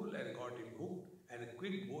a fool and got him hooked and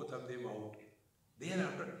quick both of them out.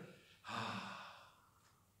 Thereafter,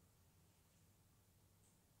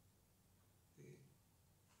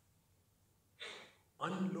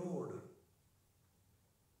 unload.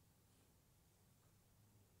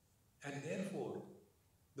 And therefore,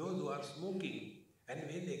 those who are smoking, and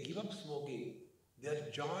when they give up smoking, their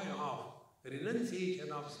joy of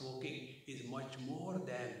renunciation of smoking is much more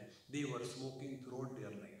than they were smoking throughout their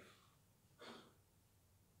life.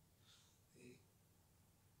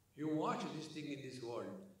 You watch this thing in this world.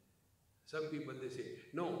 Some people, they say,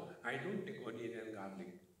 no, I don't take onion and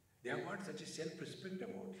garlic. They have got such a self-respect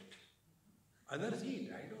about it. Others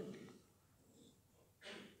eat, I don't eat.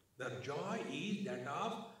 The joy is that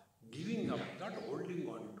of giving up, not holding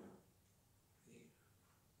on to.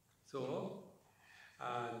 So,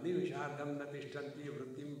 Nivishardam na tishtanti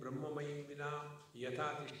vrittim brahmamayim vina yatha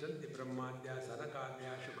tishtanti brahmadya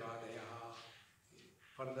sarakadya shukadaya.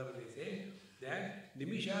 Further they say that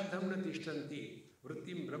Nimishardam na tishtanti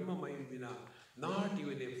vrittim brahmamayim vina, not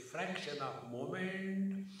even a fraction of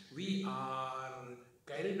moment we are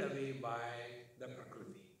carried away by the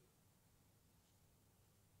Prakriti.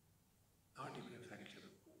 Not even a fraction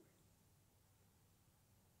of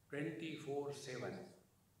moment. 24/7.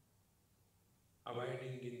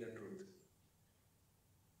 Abiding in the truth.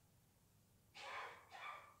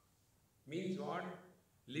 Means what?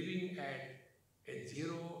 Living at a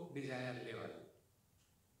zero desire level.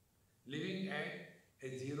 Living at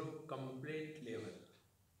a zero complaint level.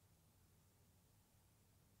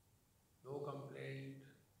 No complaint,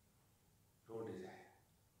 no desire.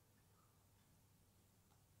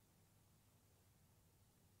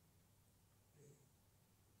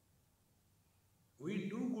 We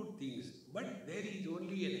do good things, but there is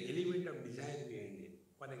only an element of desire behind it.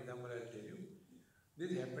 One example I will tell you.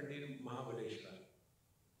 This happened in Mahabaleshwar.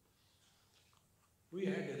 We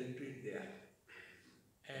had a retreat there.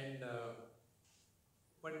 And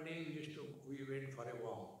one day we went for a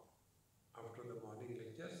walk. After the morning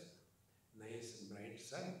lectures, nice bright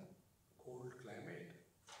sun, cold climate.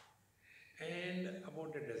 And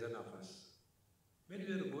about a dozen of us. When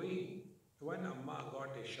we were going, one Amma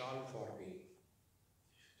got a shawl for me.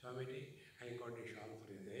 Swami, I got a shawl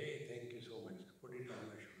for you. Hey, thank you so much. Put it on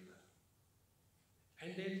my shoulder.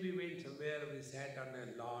 And then we went somewhere, we sat on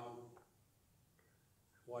a lawn,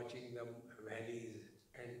 watching the valleys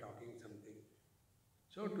and talking something.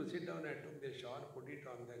 So to sit down, I took the shawl, put it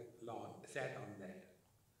on the lawn, sat on that.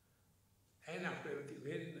 And after everything,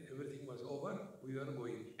 when everything was over, we were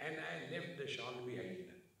going. And I left the shawl behind.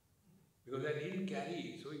 Because I didn't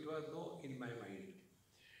carry it, so it was no in my mind.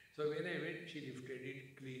 So when I went, she lifted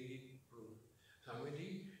it, cleaned it.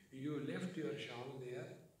 Swamiji, you left your shawl there.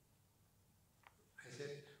 I said,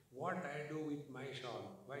 what I do with my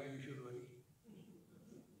shawl? Why you should worry?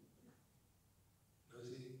 No,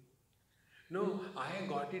 see? No, I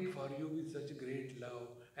got it for you with such great love.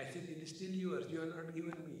 I said, it is still yours. You are not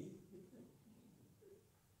given me.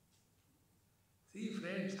 See,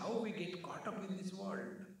 friends, how we get caught up in this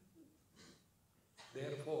world.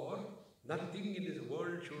 Therefore, nothing in this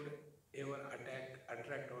world should ever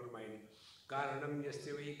attract our mind. Karanam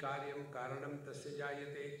yasya vai karyam, karanam tasya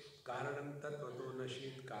jayate, karanam tatvato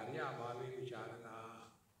nashit, karya abhave vicharata.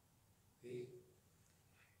 See?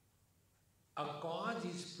 A cause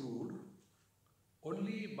is proved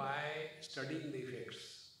only by studying the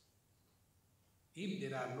effects. If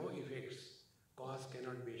there are no effects, cause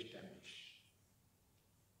cannot be established.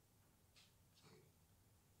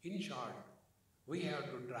 In short, we have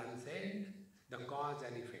to transcend the cause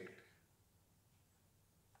and effect.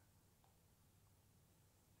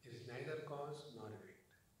 It is neither cause nor effect.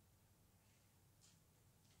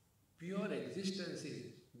 Pure existence is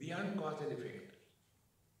beyond cause and effect.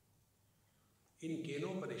 In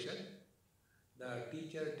Upanishad, the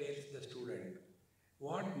teacher tells the student,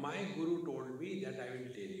 what my guru told me, that I will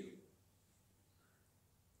tell you.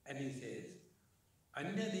 And he says,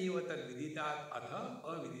 Anya devatar viditat atha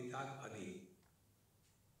aviditat adhi.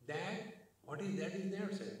 That, what is that is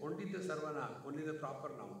never said. Only the sarvana, only the proper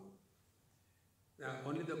noun,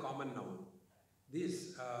 only the common noun.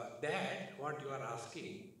 This, that, what you are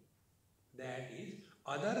asking, that is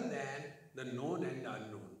other than the known and the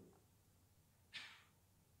unknown.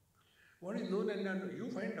 What is known and unknown? You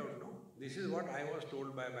find out, no? This is what I was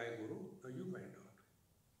told by my guru. Now you find out.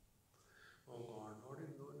 Oh God, what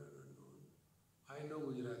is known and unknown? I know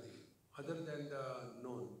Gujarati. Other than the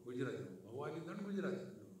known, Gujarati. Bhagwan is not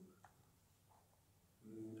Gujarati.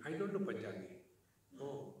 No. I don't know Punjabi.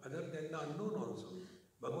 Oh, other than the unknown also.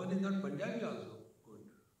 Bhagwan is not Punjabi also. Good.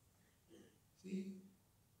 See?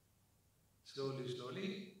 Slowly,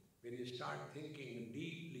 slowly, when you start thinking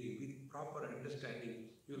deeply with proper understanding,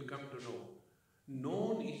 you will come to know.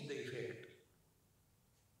 Known is the effect.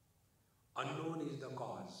 Unknown is the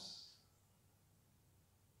cause.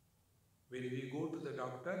 When we go to the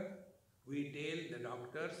doctor, we tell the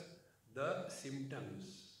doctors the symptoms.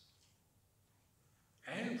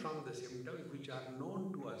 And from the symptoms which are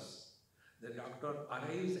known to us, the doctor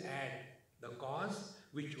arrives at the cause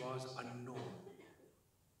which was unknown.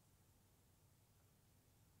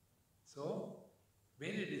 So, when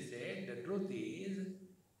it is said, the truth is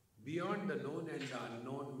beyond the known and the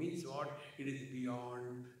unknown means what? It is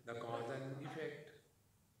beyond the cause and effect.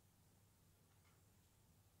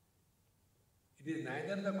 It is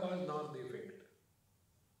neither the cause nor the effect.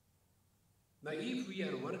 Now, if we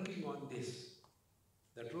are working on this,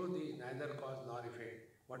 the truth is neither cause nor effect,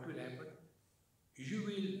 what will happen? You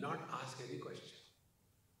will not ask any question.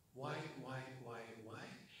 Why?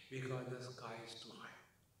 Because the sky is too high.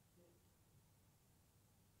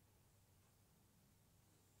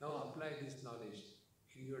 Now apply this knowledge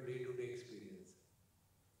in your day-to-day experience.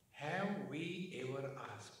 Have we ever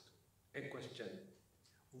asked a question,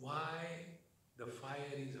 why the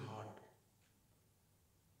fire is hot?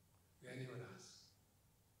 We never asked.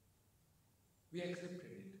 We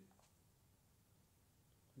accepted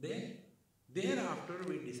it. Thereafter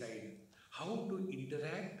we decide how to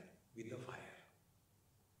interact with the fire.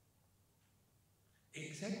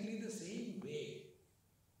 Exactly the same way.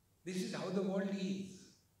 This is how the world is.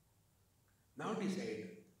 Now decide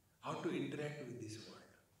how to interact with this world.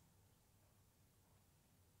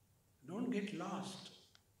 Don't get lost.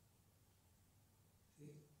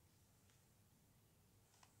 See?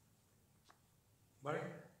 But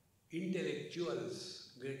intellectuals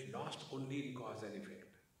get lost only in cause and effect.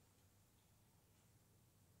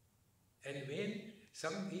 And when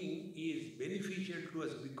something is beneficial to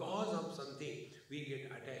us because of something, we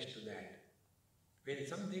get attached to that. When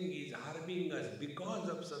something is harming us because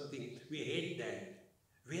of something, we hate that.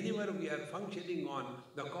 Whenever we are functioning on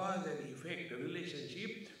the cause and effect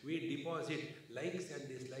relationship, we deposit likes and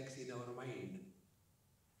dislikes in our mind.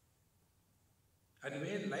 And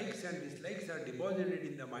when likes and dislikes are deposited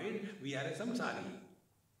in the mind, we are a samsari.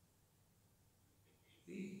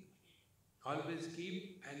 See? Always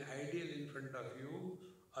keep an ideal in front of you,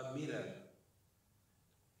 a mirror.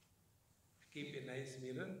 Keep a nice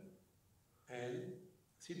mirror and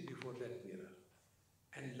sit before that mirror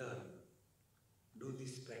and learn. Do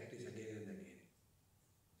this practice again and again.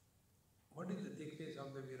 What is the thickness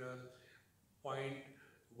of the mirror? 0.1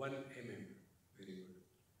 mm. Very good.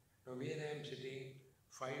 Now where I am sitting,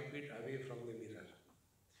 5 feet away from the mirror.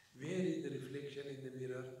 Where is the reflection in the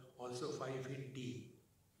mirror? Also 5 feet deep.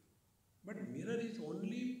 But mirror is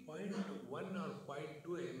only 0.1 or 0.2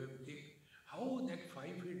 mm thick. How that 5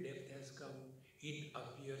 feet depth has come? It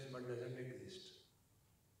appears but doesn't exist.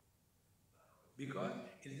 Because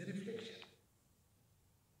it is a reflection.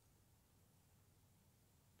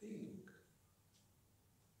 Think.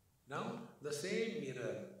 Now, the same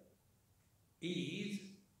mirror is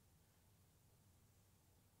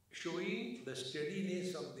showing the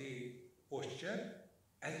steadiness of the posture,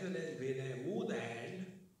 as well as when I move the hand,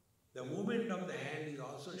 the movement of the hand is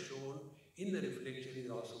also shown in the reflection, is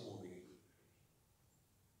also moving.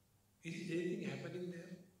 Is anything happening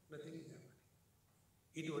there? Nothing is happening.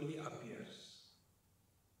 It only appears.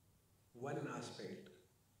 One aspect.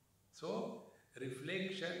 So,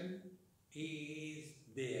 reflection is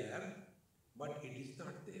there, but it is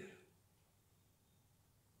not there.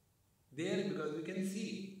 There because we can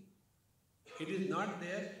see. It is not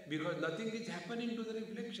there because nothing is happening to the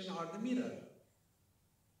reflection or the mirror.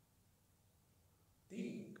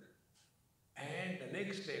 Think. And the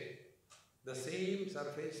next step, the same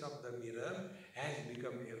surface of the mirror has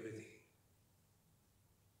become everything.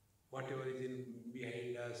 Whatever is in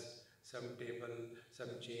behind us, some table,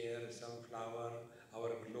 some chair, some flower,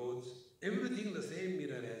 our clothes, everything the same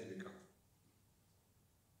mirror has become.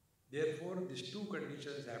 Therefore, these two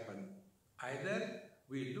conditions happen. Either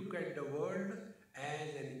we look at the world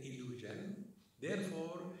as an illusion,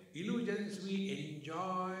 therefore illusions we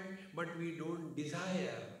enjoy but we don't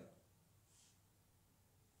desire.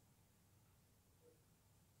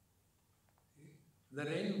 The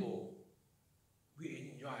rainbow,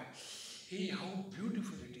 we enjoy. Hey, how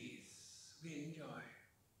beautiful it is.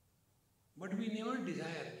 But we never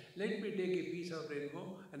desire, let me take a piece of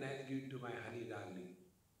rainbow and I'll give it to my honey darling.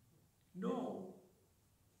 No.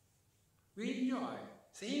 We enjoy.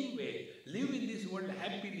 Same way, live in this world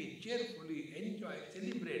happily, cheerfully, enjoy,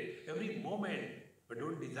 celebrate every moment, but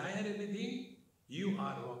don't desire anything. You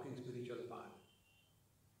are walking spiritual path.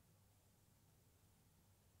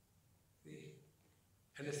 See?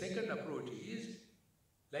 And the second approach is,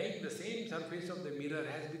 like the same surface of the mirror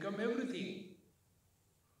has become everything.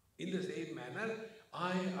 In the same manner,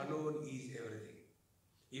 I alone is everything.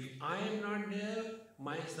 If I am not there,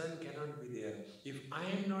 my son cannot be there. If I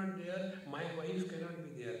am not there, my wife cannot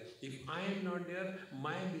be there. If I am not there,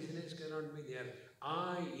 my business cannot be there.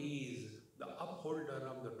 I is the upholder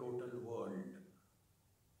of the total world.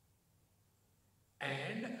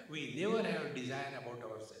 And we never have desire about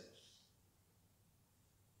ourselves.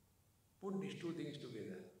 Put these two things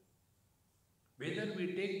together. Whether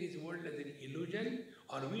we take this world as an illusion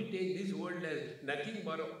or we take this world as nothing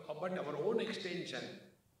but our own extension,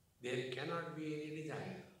 there cannot be any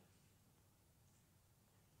desire.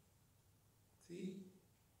 See?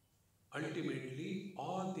 Ultimately,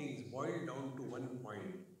 all things boil down to one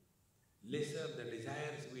point. Lesser the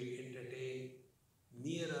desires we entertain,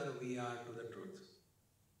 nearer we are to the truth.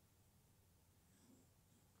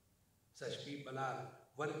 Such people are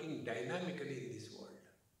working dynamically in this world,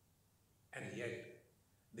 and yet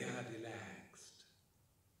they are relaxed.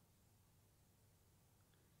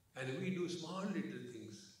 And we do small little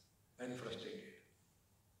things and frustrated.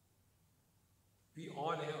 We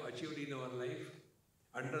all have achieved in our life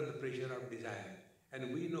under the pressure of desire,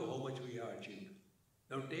 and we know how much we have achieved.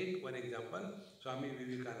 Now take one example, Swami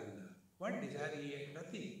Vivekananda. What desire he had?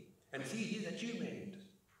 Nothing. And see his achievement.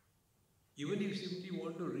 Even if you simply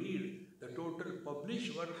want to read the total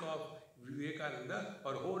published work of Vivekananda,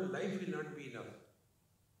 our whole life will not be enough.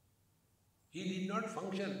 He did not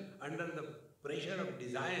function under the pressure of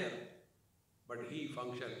desire, but he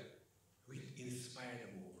functioned with inspired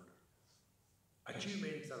mood.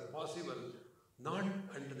 Achievements are possible not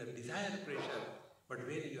under the desire pressure, but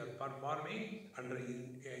when you are performing under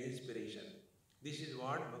inspiration. This is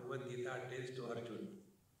what Bhagavad Gita tells to Arjuna.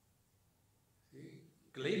 See?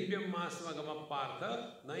 Klaibyam masmagama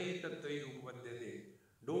partha na etattvai upapadyate.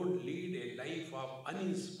 Don't lead a life of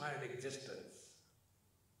uninspired existence.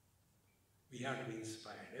 We have to be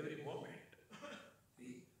inspired every moment.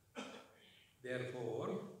 See?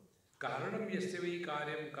 Therefore, karanam yasyavai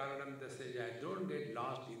karyam karanam tasya jaya. Don't get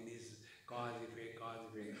lost in this cause effect, cause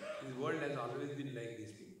effect. This world has always been like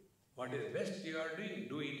this thing. What is best you are doing,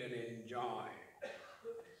 do it and enjoy.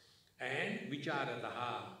 And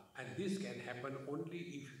vicharataha. And this can happen only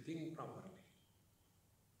if you think properly.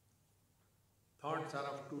 Thoughts are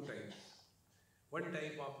of two types. One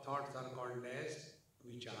type of thoughts are called as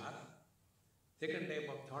vichara. Second type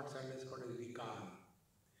of thoughts are called as vikara.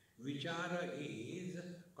 Vichara is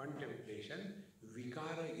contemplation.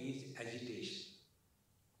 Vikara is agitation.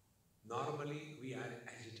 Normally we are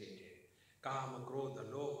agitated. Kama, krodha,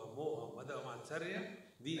 lobha, moha, mada, matsarya.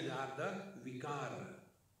 These are the vikara.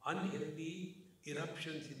 Unhealthy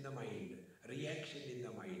eruptions in the mind, reaction in the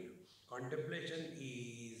mind. Contemplation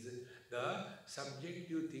is the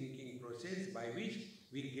subjective thinking process by which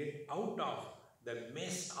we get out of the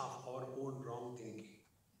mess of our own wrong thinking.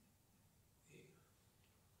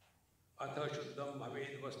 Atha shuddham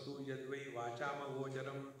bhaved vastu yadvai vachama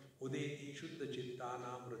gocharam udeti shuddha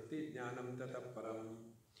chittanam vritti jnanam tataparam.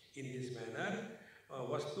 In this manner,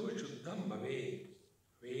 vastu shuddham bhaved.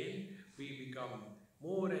 When we become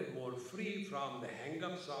more and more free from the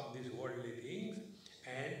hang-ups of these worldly things,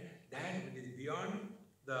 and that which is beyond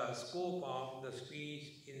the scope of the speech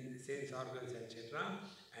in sense organs, etc.,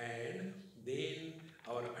 and then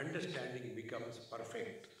our understanding becomes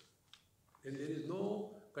perfect. Then there is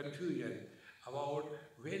no confusion about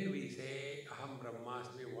when we say Aham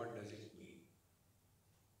Brahmasmi, what does it mean?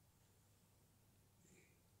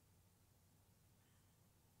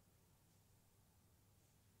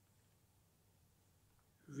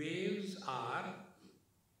 Waves are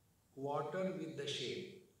water with the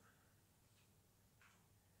shape.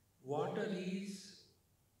 Water is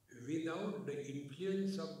without the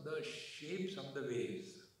influence of the shapes of the waves.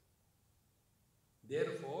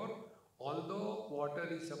 Therefore, although water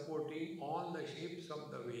is supporting all the shapes of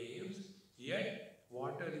the waves, yet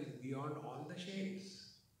water is beyond all the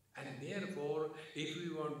shapes. And therefore, if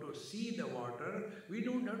we want to see the water, we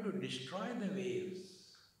don't have to destroy the waves.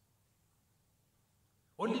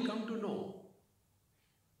 Only come to know.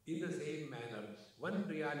 In the same manner, one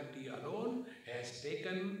reality alone has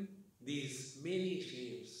taken these many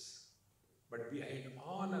shapes, but behind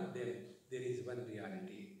all of them, there is one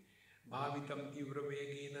reality. Bhavitam tivra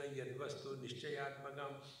vegena yadvastu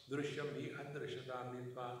nishchayatmakam drishyam hi adrishyadam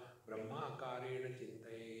nitva brahmakarena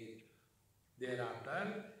chintayet.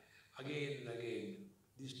 Thereafter, again and again,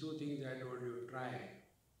 these two things I told you, try.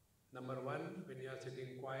 Number one, when you are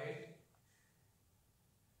sitting quiet,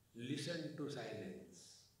 listen to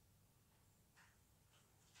silence.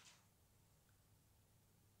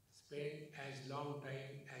 Spend as long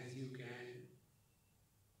time as you can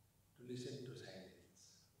to listen to silence.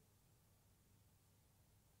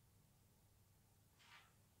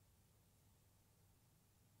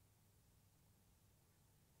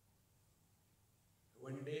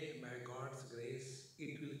 One day, by God's grace,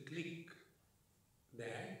 it will click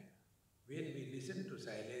that when we listen to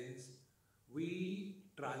silence, we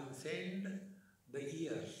transcend the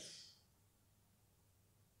ears.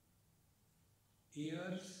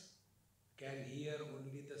 Ears can hear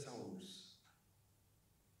only the sounds.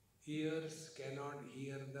 Ears cannot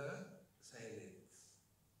hear the silence.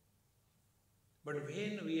 But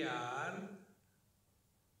when we are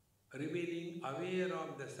remaining aware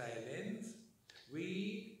of the silence,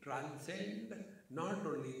 we transcend not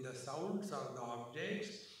only the sounds or the objects,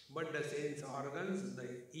 but the sense organs,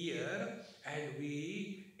 the ear, and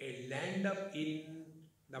we land up in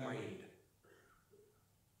the mind.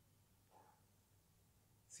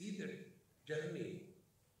 See the journey.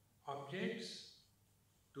 Objects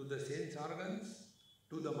to the sense organs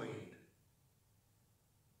to the mind.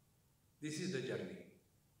 This is the journey.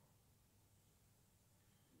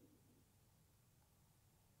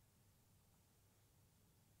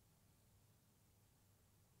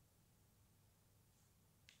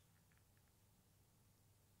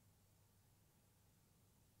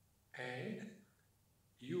 And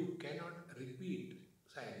you cannot repeat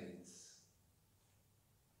silence.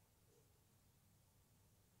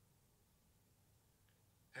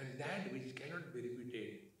 And that which cannot be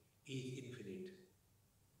repeated is infinite.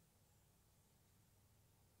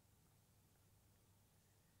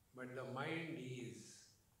 But the mind is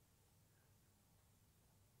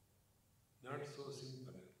not so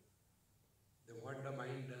simple. What the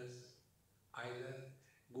mind does either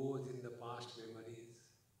goes in the past memories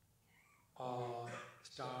or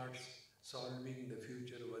starts solving the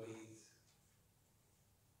future worries.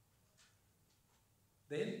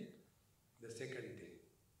 Then the second thing.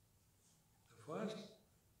 The first,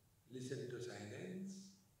 listen to silence.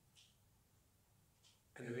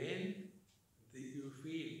 And when you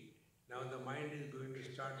feel now the mind is going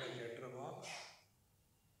to start a chatterbox,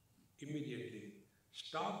 immediately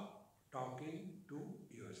stop talking to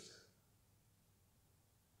yourself.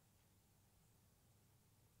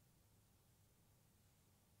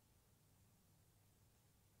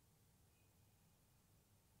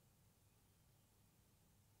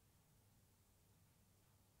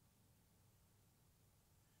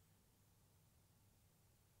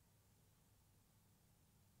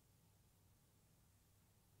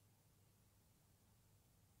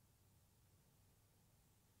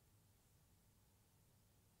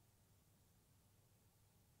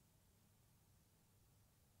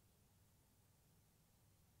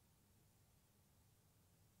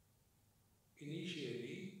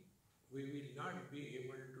 Initially, we will not be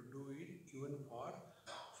able to do it even for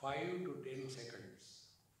 5 to 10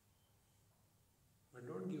 seconds. But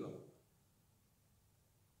don't give up.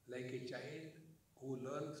 Like a child who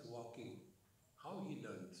learns walking, how he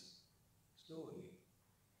learns? Slowly.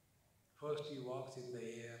 First he walks in the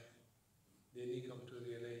air, then he comes to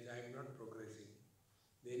realize I am not progressing.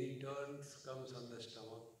 Then he comes on the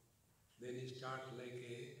stomach, then he starts like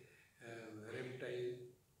a reptile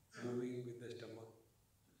moving with the stomach.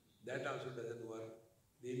 That also doesn't work.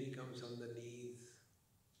 Then he comes on the knees.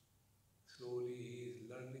 Slowly he is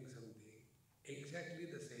learning something. Exactly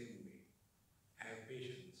the same way. Have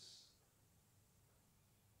patience.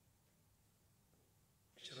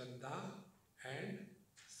 Shraddha and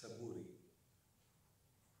saburi.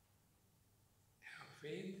 Have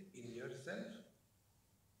faith in yourself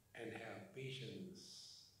and have patience.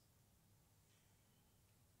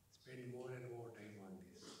 Spend more and more time on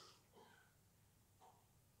this.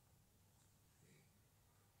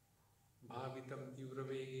 Bhavitam tivra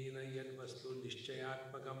vegena yadvastu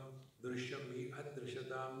nishchayatmakam drishyam hi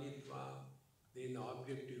adrishyadam nitva. Then the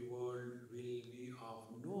objective world will be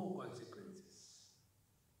of no consequences.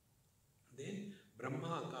 Then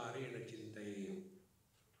brahmakarena chintayam.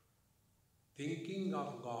 Thinking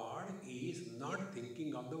of God is not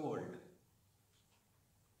thinking of the world.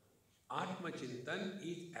 Atma Chintan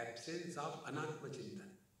is absence of Anatma Chintan.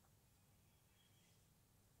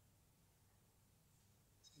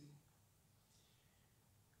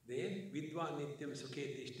 Then Vidva Nityam Sukhe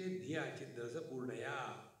Tishte Dhiya Chidrasa Purnaya.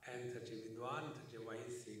 And such a Vidwan, such a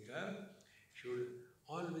wise seeker should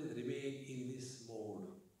always remain in this mode,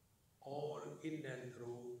 all in and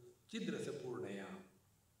through Chidrasa Purnaya,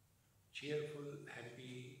 cheerful,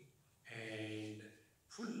 happy, and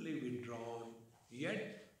fully withdrawn,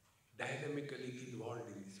 yet dynamically involved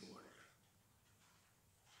in this world.